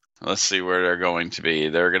 Let's see where they're going to be.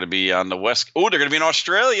 They're going to be on the west. Oh, they're going to be in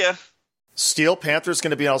Australia. Steel Panther's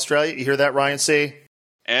going to be in Australia. You hear that, Ryan C?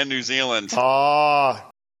 And New Zealand. Ah.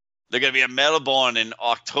 They're going to be in Melbourne in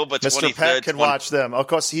October 23rd. Mr. Peck can watch them. Of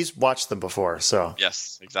course, he's watched them before. So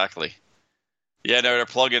yes, exactly. Yeah, they're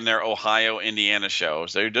plugging their Ohio, Indiana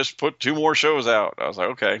shows. They just put 2 more shows out. I was like,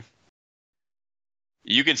 okay.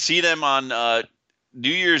 You can see them on New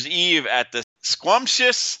Year's Eve at the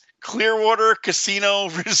Squamshus Clearwater Casino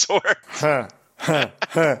Resort. That's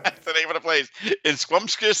the name of the place. In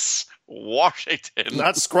Squamshus, Washington.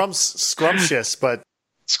 Not scrumptious, but...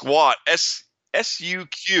 Squat. Suquamish.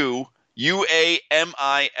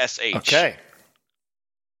 Okay.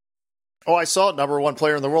 Oh, I saw it. Number 1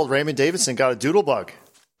 player in the world, Raymond Davidson, got a doodle bug.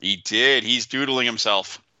 He did. He's doodling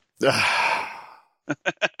himself.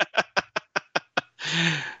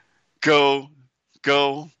 Go,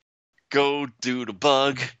 doodle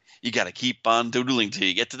bug. You got to keep on doodling till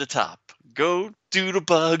you get to the top. Go, doodle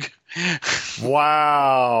bug.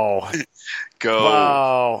 Wow.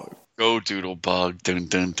 Wow. Go, doodle bug. Dun,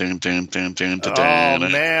 dun, dun, dun, dun, dun, dun, oh,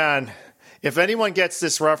 man. If anyone gets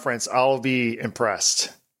this reference, I'll be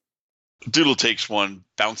impressed. Doodle takes one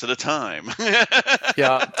bounce at a time.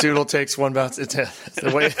 Yeah, Doodle takes one bounce.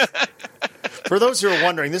 The way. For those who are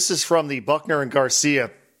wondering, this is from the Buckner and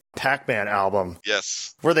Garcia Pac-Man album.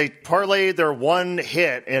 Yes. Where they parlayed their one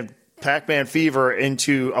hit in Pac-Man Fever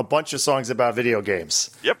into a bunch of songs about video games.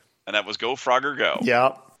 Yep. And that was Go Frogger Go.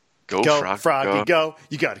 Yeah. Go Froggy, go.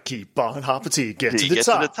 You got to keep on hopping till you get to the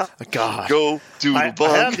top. God. Go Doodle Bug.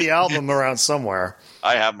 I have the album around somewhere.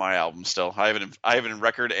 I have my album still. I have it in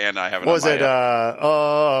record and I have it what was on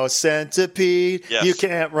my it? Centipede. Yes. You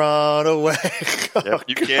can't run away. Yep,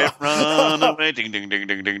 you can't run away. Ding, ding, ding,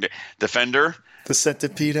 ding, ding, ding. Defender. The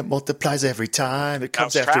centipede, it multiplies every time. It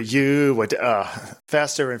comes after you.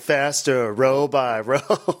 Faster and faster, row by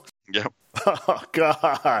row. Yep. Oh,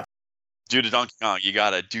 God. Do the Donkey Kong. You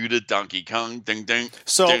got to do the Donkey Kong. Ding, ding.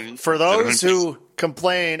 So, ding, for those who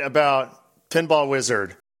complain about Pinball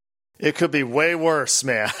Wizard, it could be way worse,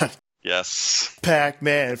 man. Yes.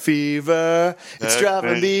 Pac-Man Fever. It's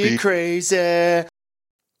driving me crazy. And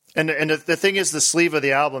the thing is, the sleeve of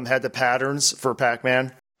the album had the patterns for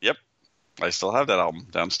Pac-Man. Yep. I still have that album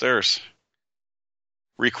downstairs.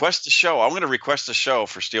 Request a show. I'm going to request a show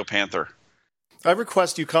for Steel Panther. I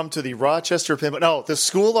request you come to the Rochester Pinball. No, the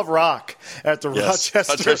School of Rock at the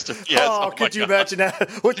Rochester. Yes. Oh, could you imagine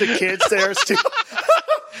that with the kids there?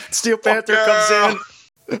 Steel Panther comes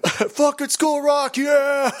in. Fucking School of Rock,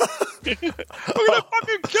 yeah! We're gonna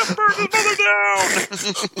fucking burn his mother down.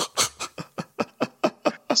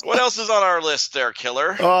 So what else is on our list there,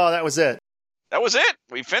 Killer? Oh, that was it. That was it.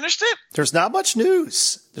 We finished it. There's not much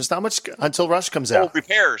news. There's not much until Rush comes out. Oh,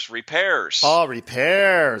 repairs. Oh,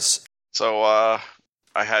 repairs. So I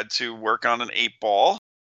had to work on an 8-ball.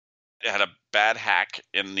 It had a bad hack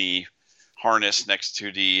in the harness next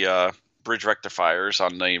to the bridge rectifiers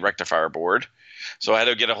on the rectifier board. So I had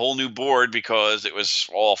to get a whole new board because it was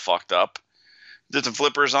all fucked up. Did some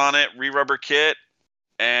flippers on it, re-rubber kit,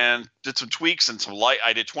 and did some tweaks and some light.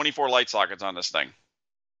 I did 24 light sockets on this thing.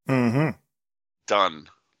 Mm-hmm. Done.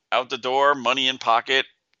 Out the door, money in pocket,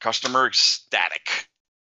 customer ecstatic.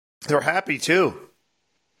 They're happy too.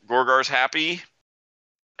 Gorgar's happy.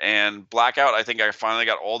 And Blackout, I think I finally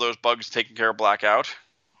got all those bugs taken care of. Blackout,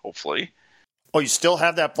 hopefully. Oh, you still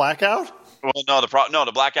have that blackout? Well, no,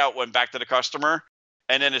 the Blackout went back to the customer,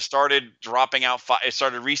 and then it started dropping out. It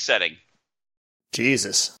started resetting.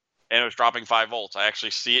 Jesus. And it was dropping 5 volts. I actually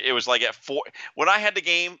see it. It was like at 4. When I had the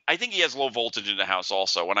game, I think he has low voltage in the house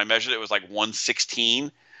also. When I measured it, it was like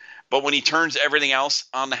 116. But when he turns everything else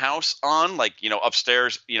on the house on, like,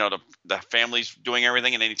 upstairs, the family's doing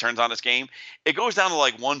everything, and then he turns on this game, it goes down to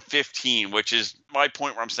like 115, which is my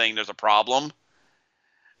point where I'm saying there's a problem.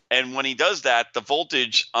 And when he does that, the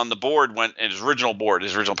voltage on the board went, and his original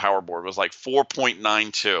power board was like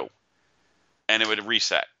 4.92, and it would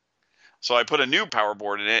reset. So I put a new power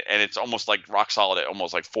board in it, and it's almost like rock solid at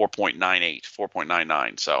almost like 4.98,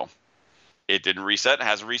 4.99. So it didn't reset. It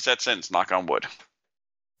hasn't reset since, knock on wood.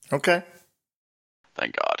 Okay.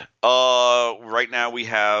 Thank God. Right now we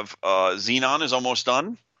have Xenon is almost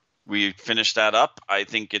done. We finished that up. I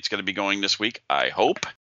think it's going to be going this week, I hope.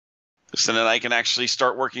 So then I can actually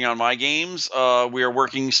start working on my games. We are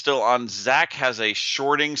working still on Zach has a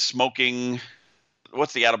shorting, smoking,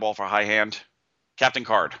 what's the add-a-ball for high hand? Captain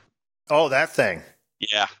Card. Oh, that thing.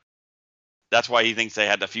 Yeah. That's why he thinks they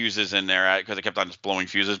had the fuses in there, because it kept on just blowing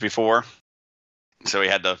fuses before. So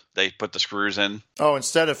they put the screws in. Oh,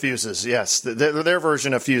 instead of fuses, yes. Their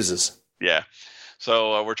version of fuses. Yeah.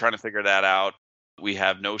 So we're trying to figure that out. We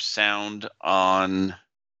have no sound on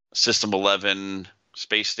System 11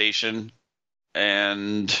 Space Station.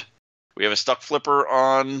 And we have a stuck flipper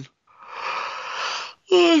on...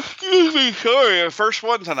 Oh, excuse me. Sorry, first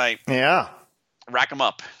one tonight. Yeah. Rack 'em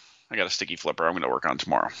up. I got a sticky flipper I'm going to work on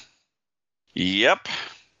tomorrow. Yep.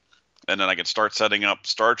 And then I can start setting up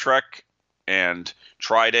Star Trek and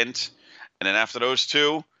Trident. And then after those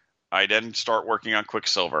two, I then start working on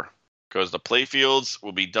Quicksilver. Because the playfields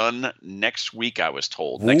will be done next week, I was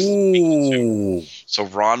told. Next week or two. So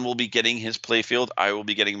Ron will be getting his playfield. I will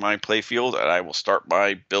be getting my playfield. And I will start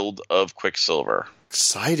my build of Quicksilver.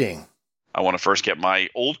 Exciting. I want to first get my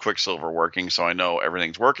old Quicksilver working so I know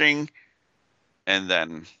everything's working. And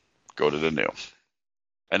then go to the new.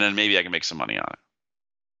 And then maybe I can make some money on it.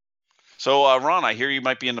 So, Ron, I hear you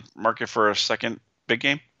might be in the market for a second big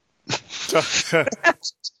game. Let's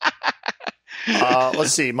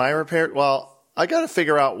see. My repair. Well, I got to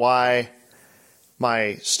figure out why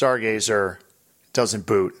my Stargazer doesn't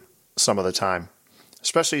boot some of the time,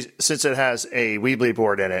 especially since it has a Weebly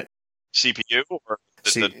board in it. CPU? Or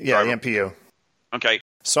the MPU. Okay.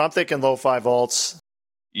 So I'm thinking low 5 volts.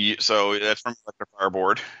 So that's from your rectifier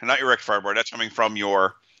board. Not your rectifier board. That's coming from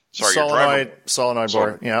your solenoid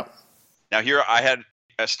board. Yeah. Now here I had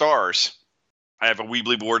stars. I have a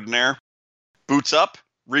Weebly board in there. Boots up,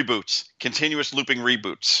 reboots. Continuous looping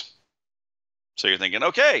reboots. So you're thinking,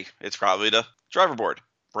 okay, it's probably the driver board.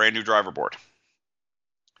 Brand new driver board.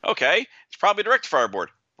 Okay, it's probably the rectifier board.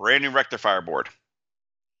 Brand new rectifier board.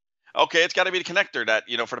 Okay, it's got to be the connector that,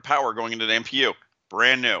 for the power going into the MPU.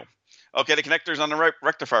 Brand new. Okay, the connector's on the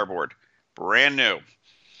rectifier board. Brand new.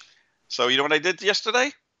 So you know what I did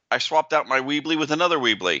yesterday? I swapped out my Weebly with another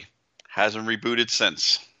Weebly. Hasn't rebooted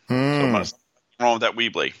since. So what's wrong with that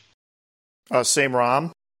Weebly? Same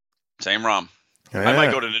ROM? Same ROM. Yeah. I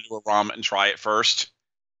might go to the newer ROM and try it first.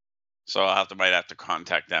 So might have to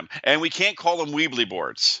contact them. And we can't call them Weebly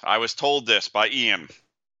boards. I was told this by Ian.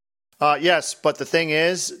 Yes, but the thing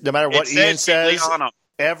is, no matter what Ian says,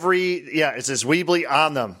 it says Weebly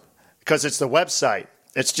on them. Because it's the website.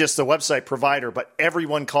 It's just the website provider, but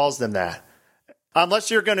everyone calls them that. Unless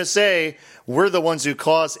you're going to say, we're the ones who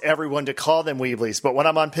cause everyone to call them Weeblies. But when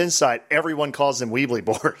I'm on Pinside, everyone calls them Weebly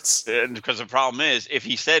boards. And because the problem is, if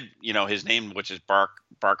he said, his name, which is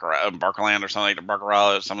Barkerland or something,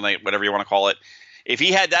 Barkerella or something, whatever you want to call it. If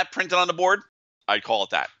he had that printed on the board, I'd call it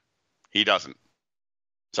that. He doesn't.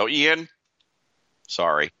 So, Ian,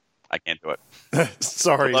 sorry. I can't do it.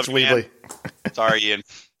 Sorry, it's Weebly. Sorry, Ian.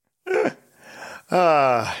 It's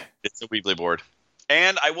a Weebly board.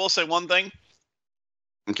 And I will say one thing.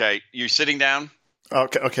 Okay, you're sitting down.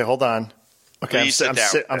 Okay, hold on. Okay,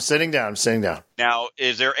 I'm sitting down. Now,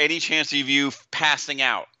 is there any chance of you passing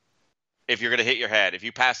out if you're going to hit your head? If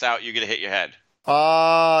you pass out, you're going to hit your head.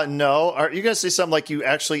 No. Are you going to say something like you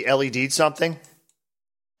actually LED'd something?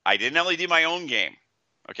 I didn't LED my own game.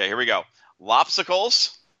 Okay, here we go.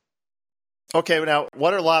 Lopsicles. Okay, now,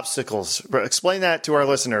 what are lopsicles? Explain that to our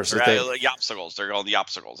listeners. Yopsicles. They're called the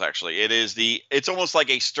Yopsicles, actually. It's almost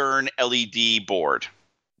like a Stern LED board.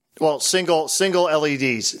 Well, single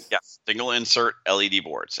LEDs. Yes, single insert LED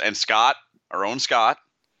boards. And Scott, our own Scott,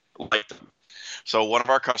 liked them. So one of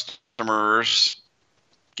our customers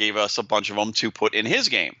gave us a bunch of them to put in his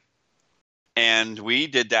game. And we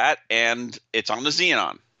did that, and it's on the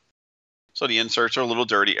Xenon. So the inserts are a little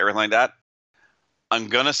dirty, everything like that. I'm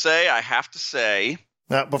going to say, I have to say...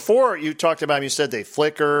 Now, before you talked about them, you said they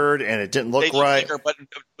flickered and it didn't look right. Flicker, but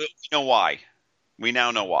we know why. We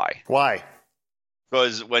now know why. Why?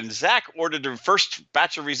 Because when Zach ordered the first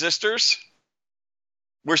batch of resistors,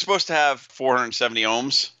 we're supposed to have 470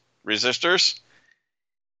 ohms resistors.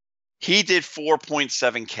 He did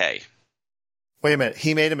 4.7K. Wait a minute.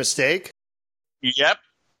 He made a mistake? Yep.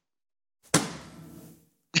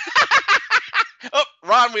 Oh,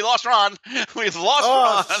 Ron, we lost Ron. We've lost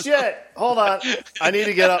Ron. Oh, shit. Hold on. I need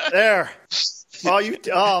to get up there.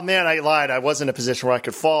 Oh, man, I lied. I was in a position where I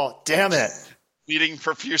could fall. Damn it. Bleeding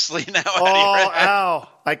profusely now. Oh, ow.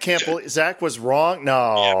 I can't believe Zach was wrong.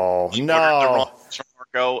 No, yeah, no. The wrong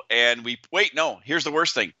Marco, and here's the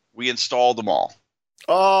worst thing. We installed them all.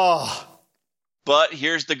 Oh. But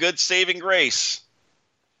here's the good saving grace.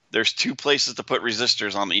 There's 2 places to put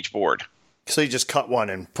resistors on each board. So you just cut one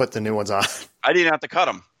and put the new ones on. I didn't have to cut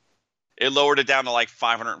them. It lowered it down to like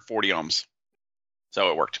 540 ohms. So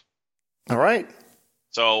it worked. All right.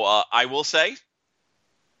 So I will say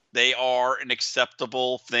they are an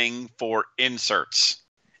acceptable thing for inserts.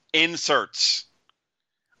 Inserts.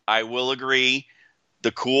 I will agree.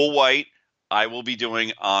 The cool white I will be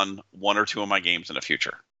doing on 1 or 2 of my games in the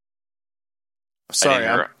future.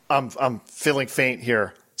 Sorry, I'm feeling faint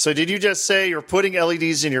here. So did you just say you're putting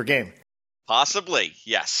LEDs in your game? Possibly,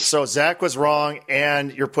 yes. So Zach was wrong,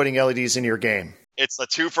 and you're putting LEDs in your game. It's a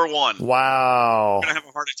 2-for-1. Wow. You're going to have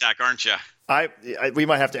a heart attack, aren't you? We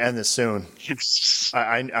might have to end this soon.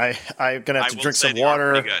 I'm going to have to drink some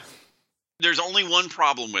water. There's only one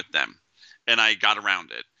problem with them, and I got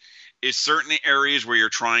around it, is certain areas where you're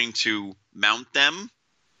trying to mount them.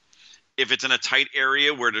 If it's in a tight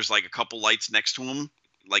area where there's like a couple lights next to them,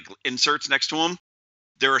 like inserts next to them,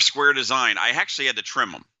 they're a square design. I actually had to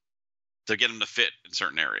trim them to get them to fit in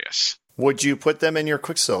certain areas. Would you put them in your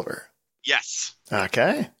Quicksilver? Yes.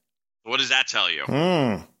 Okay. What does that tell you?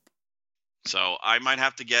 So I might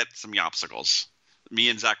have to get some Yopsicles. Me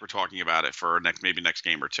and Zach were talking about it for maybe next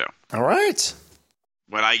game or 2. All right.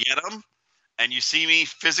 When I get them and you see me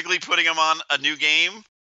physically putting them on a new game,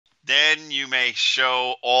 then you may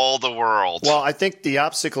show all the world. Well, I think the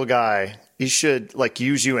obstacle guy, he should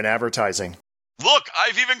use you in advertising. Look,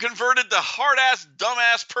 I've even converted the hard-ass,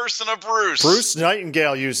 dumbass person of Bruce. Bruce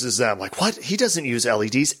Nightingale uses them. Like, what? He doesn't use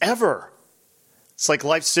LEDs ever. It's like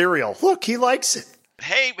life cereal. Look, he likes it.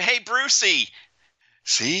 Hey, Brucey.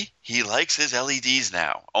 See? He likes his LEDs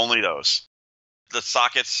now. Only those. The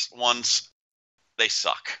sockets ones, they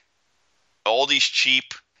suck. All these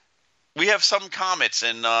cheap. We have some Comets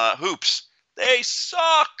and Hoops. They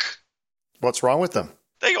suck. What's wrong with them?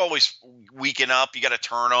 They always weaken up. You got to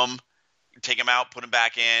turn them. Take them out, put them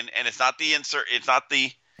back in, and it's not the insert. It's not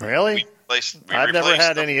the really. I've never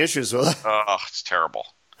had any issues with it. Oh, it's terrible.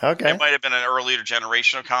 Okay, it might have been an earlier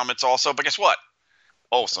generation of Comets also, but guess what?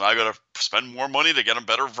 Oh, so now I got to spend more money to get a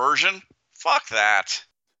better version? Fuck that.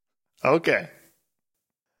 Okay.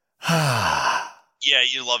 Yeah,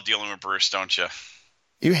 you love dealing with Bruce, don't you?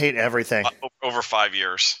 You hate everything. Over 5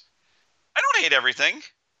 years. I don't hate everything.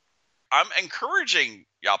 I'm encouraging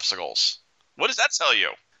Yopsicles. What does that tell you?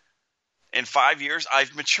 In 5 years,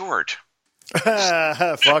 I've matured.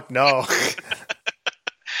 Fuck no.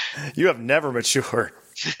 You have never matured.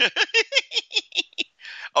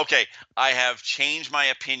 Okay, I have changed my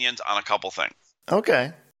opinions on a couple things.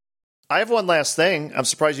 Okay. I have one last thing I'm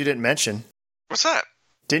surprised you didn't mention. What's that?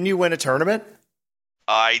 Didn't you win a tournament?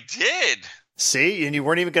 I did. See? And you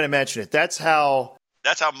weren't even going to mention it. That's how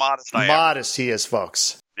modest I am. Modest he is,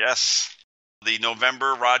 folks. Yes. The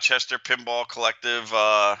November Rochester Pinball Collective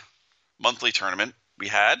monthly tournament we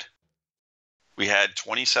had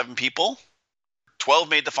 27 people. 12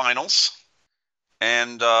 made the finals.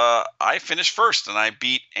 And I finished first, and I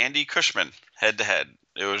beat Andy Cushman head-to-head.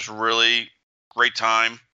 It was really great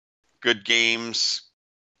time, good games.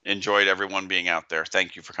 Enjoyed everyone being out there.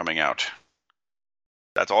 Thank you for coming out.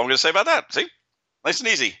 That's all I'm going to say about that. See? Nice and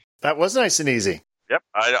easy. That was nice and easy. Yep.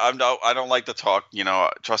 I don't like to talk,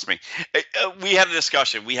 trust me. We had a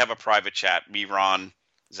discussion. We have a private chat. Me, Ron,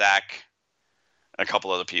 Zach, and a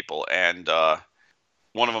couple other people. And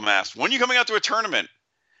one of them asked, when are you coming out to a tournament?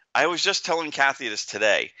 I was just telling Kathy this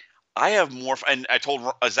today. I have more – and I told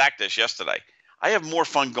Zach this yesterday. I have more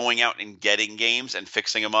fun going out and getting games and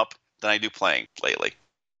fixing them up than I do playing lately.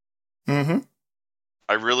 Mm-hmm.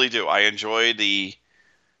 I really do. I enjoy the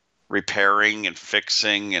repairing and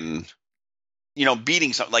fixing and,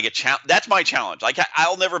 beating something like a challenge. That's my challenge. Like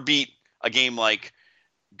I'll never beat a game like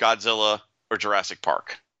Godzilla or Jurassic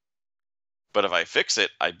Park. But if I fix it,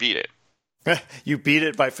 I beat it. You beat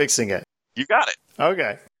it by fixing it. You got it.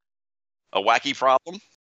 Okay. A wacky problem,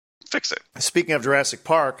 fix it. Speaking of Jurassic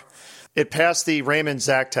Park, it passed the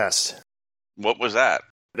Raymond-Zach test. What was that?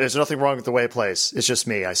 There's nothing wrong with the way it plays. It's just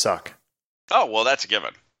me. I suck. Oh, well, that's a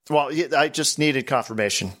given. Well, I just needed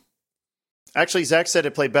confirmation. Actually, Zach said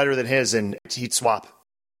it played better than his, and he'd swap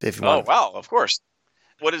if you want. Oh, wow, of course.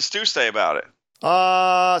 What did Stu say about it?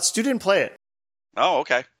 Stu didn't play it. Oh,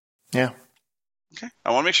 okay. Yeah. Okay.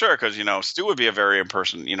 I want to make sure because, Stu would be a very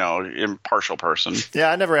impartial person.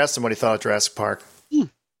 Yeah, I never asked him what he thought of Jurassic Park.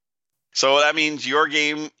 So that means your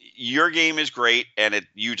game is great and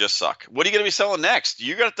you just suck. What are you going to be selling next?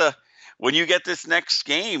 When you get this next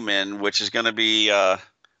game in, which is going to be,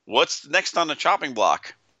 what's next on the chopping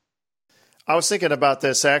block? I was thinking about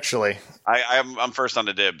this, actually. I'm first on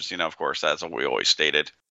the dibs, of course. That's what we always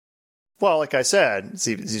stated. Well, like I said, it's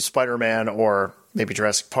either Spider-Man or maybe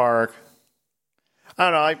Jurassic Park. I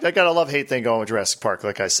don't know. I got a love-hate thing going with Jurassic Park,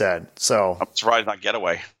 like I said. So I'm surprised not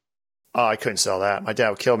Getaway. Oh, I couldn't sell that. My dad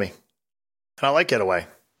would kill me. And I like Getaway.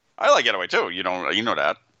 I like Getaway, too. You know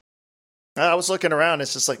that. I was looking around.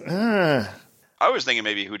 It's just like, I was thinking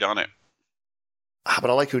maybe Whodunit. But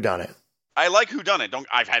I like Whodunit. I like Whodunit.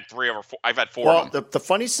 I've had four well, of them. The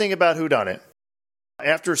funniest thing about Whodunit,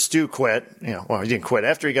 after Stu quit, he didn't quit.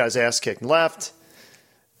 After he got his ass kicked and left,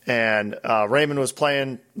 and Raymond was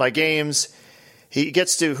playing my games, he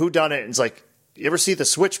gets to Whodunit and it's like, you ever see the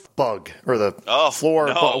switch bug or the floor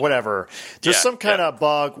bug, whatever? There's some kind of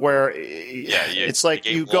bug where it's like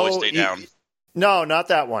you go. Stay down. No, not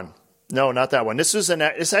that one. No, not that one.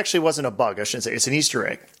 This actually wasn't a bug. I shouldn't say. It's an Easter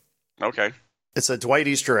egg. Okay. It's a Dwight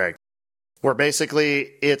Easter egg where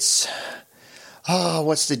basically it's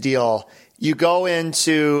what's the deal? You go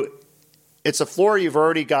into it's a floor you've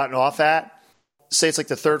already gotten off at. Say it's like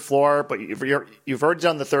the third floor, but you've already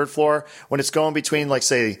done the third floor. When it's going between, like,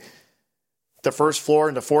 say, the first floor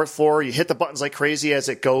and the fourth floor, you hit the buttons like crazy as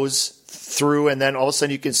it goes through, and then all of a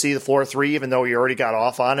sudden you can see the floor 3, even though you already got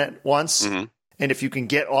off on it once. Mm-hmm. And if you can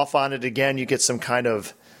get off on it again, you get some kind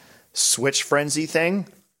of switch frenzy thing.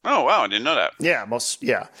 Oh, wow. I didn't know that.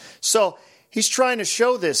 Yeah. So he's trying to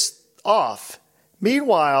show this off.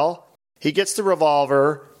 Meanwhile, he gets the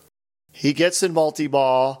revolver, he gets in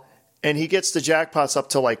multi-ball, and he gets the jackpots up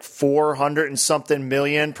to like 400 and something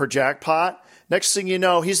million per jackpot. Next thing you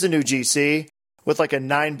know, he's the new GC with like a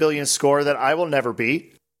 9 billion score that I will never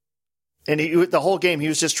beat. And the whole game, he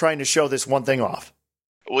was just trying to show this one thing off.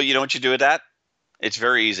 Well, you know what you do with that? It's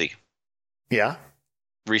very easy. Yeah?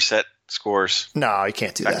 Reset scores. No, you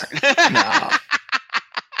can't do that. No.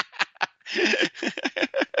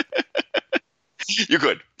 You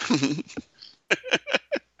could.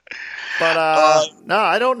 But no,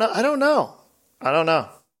 I don't know.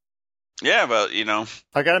 Yeah, but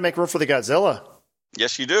I got to make room for the Godzilla.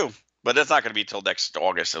 Yes, you do. But that's not going to be till next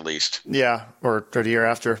August, at least. Yeah, or the year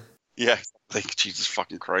after. Yeah, Jesus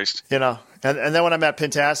fucking Christ. And then when I'm at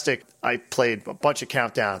Pintastic, I played a bunch of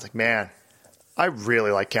Countdown. It's like, man, I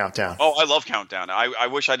really like Countdown. Oh, I love Countdown. I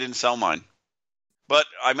wish I didn't sell mine, but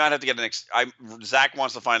I might have to get Zach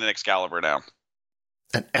wants to find an Excalibur now.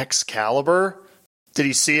 An Excalibur? Did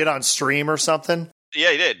he see it on stream or something?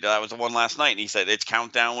 Yeah, he did. That was the one last night, and he said it's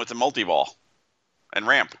Countdown with a multi-ball and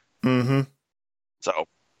ramp. Mm-hmm. So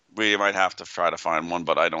we might have to try to find one,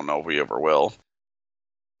 but I don't know if we ever will.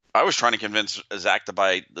 I was trying to convince Zach to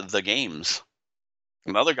buy the games.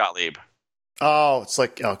 Another Gottlieb. Oh, it's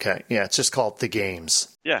like, okay. Yeah, it's just called The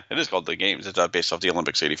Games. Yeah, it is called The Games. It's based off the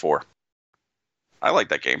Olympics 84. I like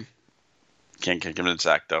that game. Can't convince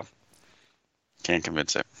Zach, though. Can't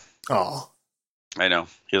convince him. Oh. I know.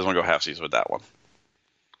 He doesn't want to go halfsies with that one.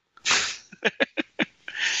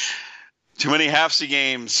 Too many halfsy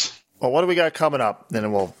games. Well, what do we got coming up?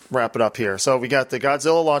 Then we'll wrap it up here. So we got the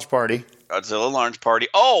Godzilla launch party.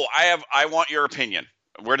 Oh, I want your opinion.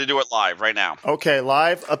 We're to do it live right now. Okay,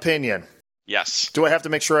 live opinion. Yes. Do I have to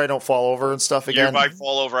make sure I don't fall over and stuff again? You might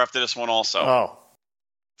fall over after this one also. Oh.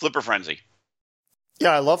 Flipper Frenzy. Yeah,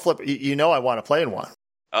 I love Flipper. I want to play in one.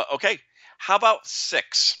 Okay. How about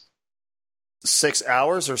 6? 6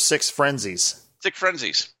 hours or 6 frenzies? 6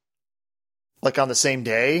 frenzies. Like on the same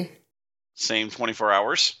day? Same 24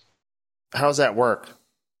 hours. How does that work?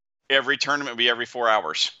 Every tournament would be every 4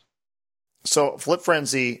 hours. So, Flip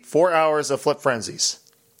Frenzy, 4 hours of Flip Frenzies.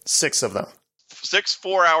 6 of them. 6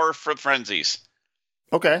 4-hour Flip Frenzies.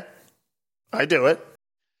 Okay. I do it.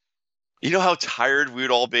 You know how tired we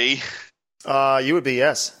would all be? You would be,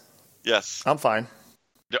 yes. Yes. I'm fine.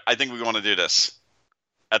 I think we want to do this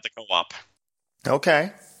at the co-op.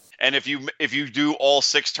 Okay. And if you do all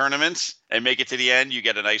 6 tournaments and make it to the end, you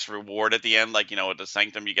get a nice reward at the end. Like, at the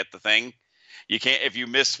Sanctum, you get the thing. You can't, if you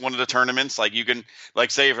miss one of the tournaments, like you can,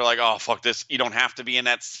 like say if you're like, oh, fuck this, you don't have to be in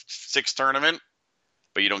that sixth tournament,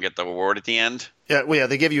 but you don't get the award at the end. Yeah, well, yeah,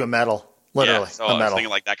 they give you a medal, literally, so a I was medal. thinking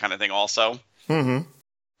like that kind of thing also. Mm-hmm.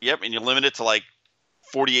 Yep, and you limit it to like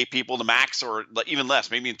 48 people to max, or even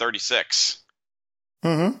less, maybe in 36.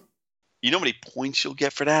 Mm-hmm. You know how many points you'll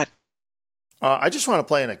get for that? I just want to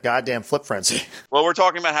play in a goddamn flip frenzy. Well, we're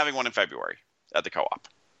talking about having one in February at the co-op.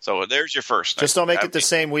 So there's your first. Just don't make it the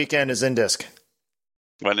same weekend as Indisc.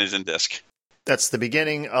 When is Indisc? That's the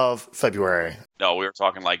beginning of February. No, I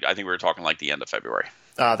think we were talking like the end of February.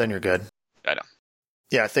 Then you're good. I know.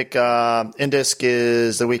 Yeah, I think Indisc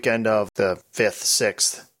is the weekend of the 5th,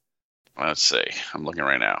 6th. Let's see. I'm looking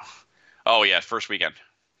right now. Oh, yeah, first weekend.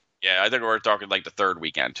 Yeah, I think we're talking like the third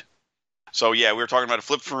weekend. So, yeah, we were talking about a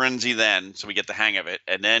Flip Frenzy then, so we get the hang of it.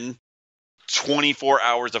 And then 24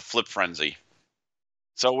 hours of Flip Frenzy.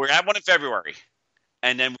 So we have one in February.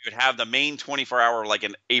 And then we would have the main 24-hour like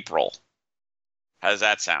in April. How does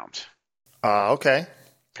that sound? Okay.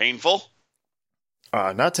 Painful?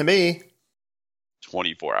 Not to me.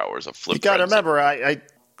 24 hours of Flip Frenzy. You got to remember, I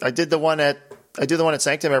did the one at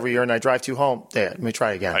Sanctum every year, and I drive home. Yeah, let me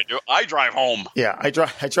try again. I do. I drive home. Yeah, I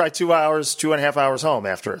drive 2.5 hours home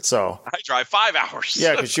after it. So I drive 5 hours.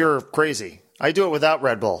 Yeah, because you're crazy. I do it without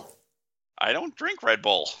Red Bull. I don't drink Red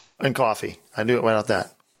Bull. And coffee. I do it without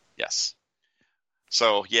that. Yes.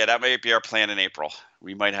 So, yeah, that may be our plan in April.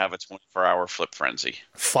 We might have a 24-hour Flip Frenzy.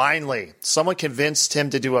 Finally. Someone convinced him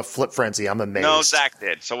to do a Flip Frenzy. I'm amazed. No, Zach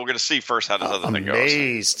did. So we're going to see first how this other thing goes.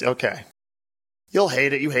 Amazed. Okay. You'll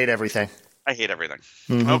hate it. You hate everything. I hate everything.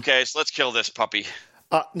 Mm-hmm. Okay, so let's kill this puppy.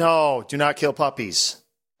 No, do not kill puppies.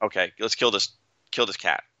 Okay, let's kill this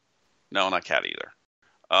cat. No, not cat either.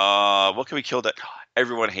 What can we kill that?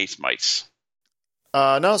 Everyone hates mice.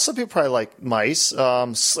 No, some people probably like mice.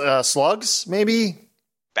 Slugs, maybe?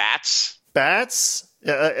 Bats? Bats?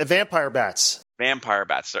 Vampire bats. Vampire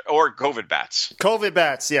bats. Or COVID bats. COVID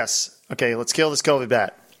bats, yes. Okay, let's kill this COVID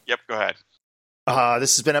bat. Yep, go ahead.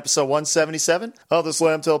 This has been episode 177 of the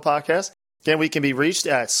Slam Till Podcast. Again, we can be reached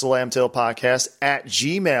at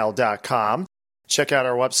slamtillpodcast@gmail.com. Check out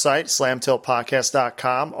our website,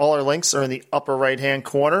 slamtillpodcast.com. All our links are in the upper right-hand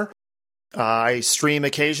corner. I stream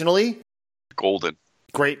occasionally. Golden.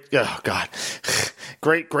 Great, oh God.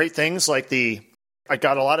 Great things like I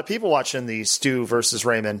got a lot of people watching the Stu versus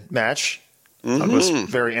Raymond match. Mm-hmm. It was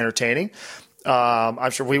very entertaining. I'm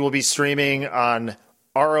sure we will be streaming on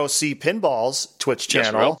ROC Pinball's Twitch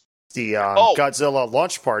channel, the Godzilla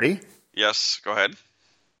launch party. Yes, go ahead.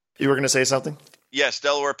 You were going to say something? Yes,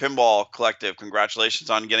 Delaware Pinball Collective. Congratulations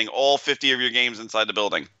on getting all 50 of your games inside the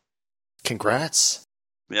building. Congrats.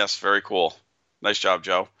 Yes, very cool. Nice job,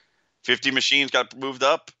 Joe. 50 machines got moved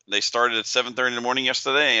up. They started at 7:30 in the morning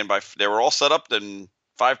yesterday, and they were all set up in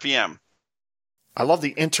 5 p.m. I love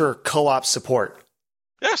the inter-co-op support.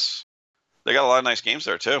 Yes. They got a lot of nice games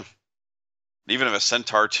there, too. Even if a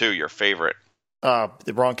Centaur 2, your favorite.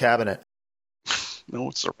 The wrong cabinet. No,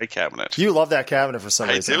 it's the right cabinet. You love that cabinet for some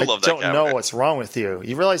reason. I do love that cabinet. I don't know what's wrong with you.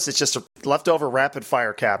 You realize it's just leftover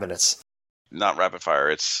rapid-fire cabinets. Not rapid fire.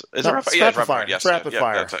 It's rapid fire. Yes, it's rapid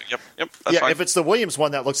fire. Yep. That's fine. If it's the Williams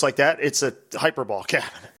one that looks like that, it's a hyperball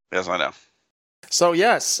cabinet. Yes, I know. So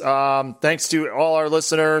yes, thanks to all our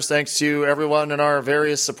listeners. Thanks to everyone in our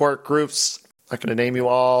various support groups. I'm not going to name you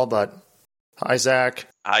all, but hi Zach.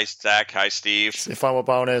 Hi Zach. Hi Steve. If I'm a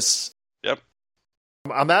bonus. Yep.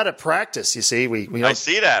 I'm out of practice. You see, we I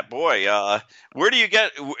see that, boy. Where do you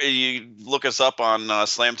get? You look us up on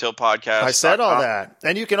Slamtail Podcast. I said all that,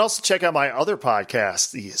 and you can also check out my other podcast,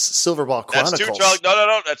 the Silverball Chronicles. That's 2 plugs.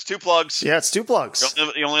 No. That's 2 plugs. Yeah, it's 2 plugs.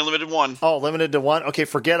 You only limited 1. Oh, limited to 1. Okay,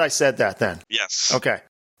 forget I said that then. Yes. Okay,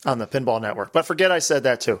 on the Pinball Network, but forget I said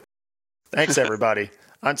that too. Thanks, everybody.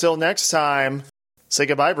 Until next time, say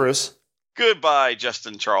goodbye, Bruce. Goodbye,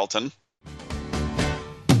 Justin Charlton.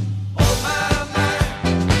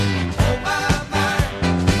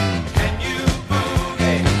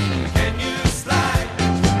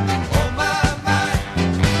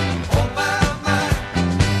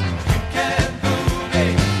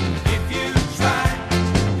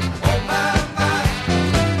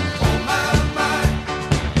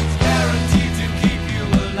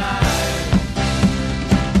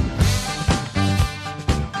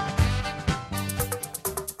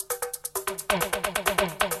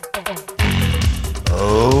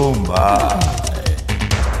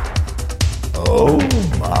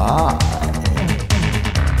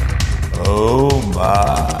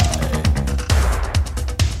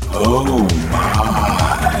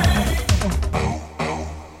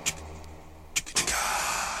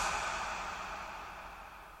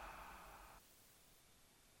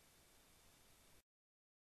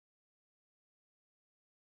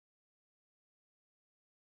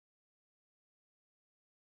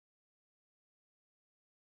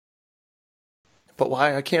 But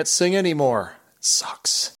why? I can't sing anymore. It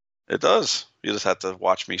sucks. It does. You just have to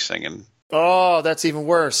watch me singing. Oh, that's even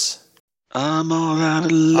worse. I'm all out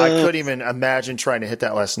of love. I couldn't even imagine trying to hit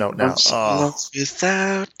that last note now.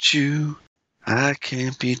 Without you, I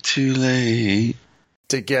can't be too late.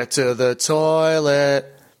 To get to the toilet.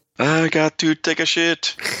 I got to take a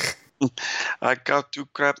shit. I got to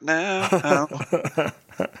crap now.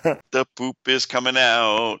 The poop is coming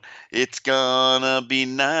out. It's gonna be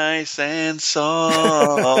nice and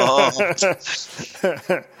soft.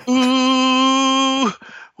 Ooh,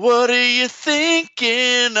 what are you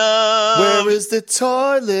thinking of? Where is the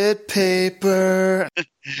toilet paper?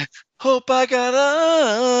 Hope I got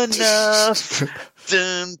enough.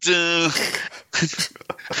 Dun, dun.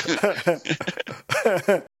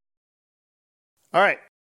 All right.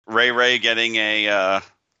 Ray getting a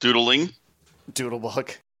doodling.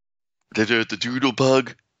 Doodlebug. The doodle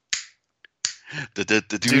bug. The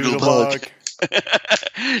doodle bug.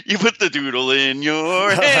 You put the doodle in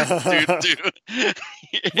your hand.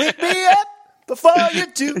 Wake me up before you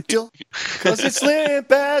doodle, because it's limp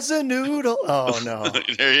as a noodle. Oh, no.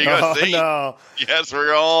 There you go. Oh, See? no. Yes,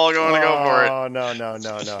 we're all going to go for it. Oh, no.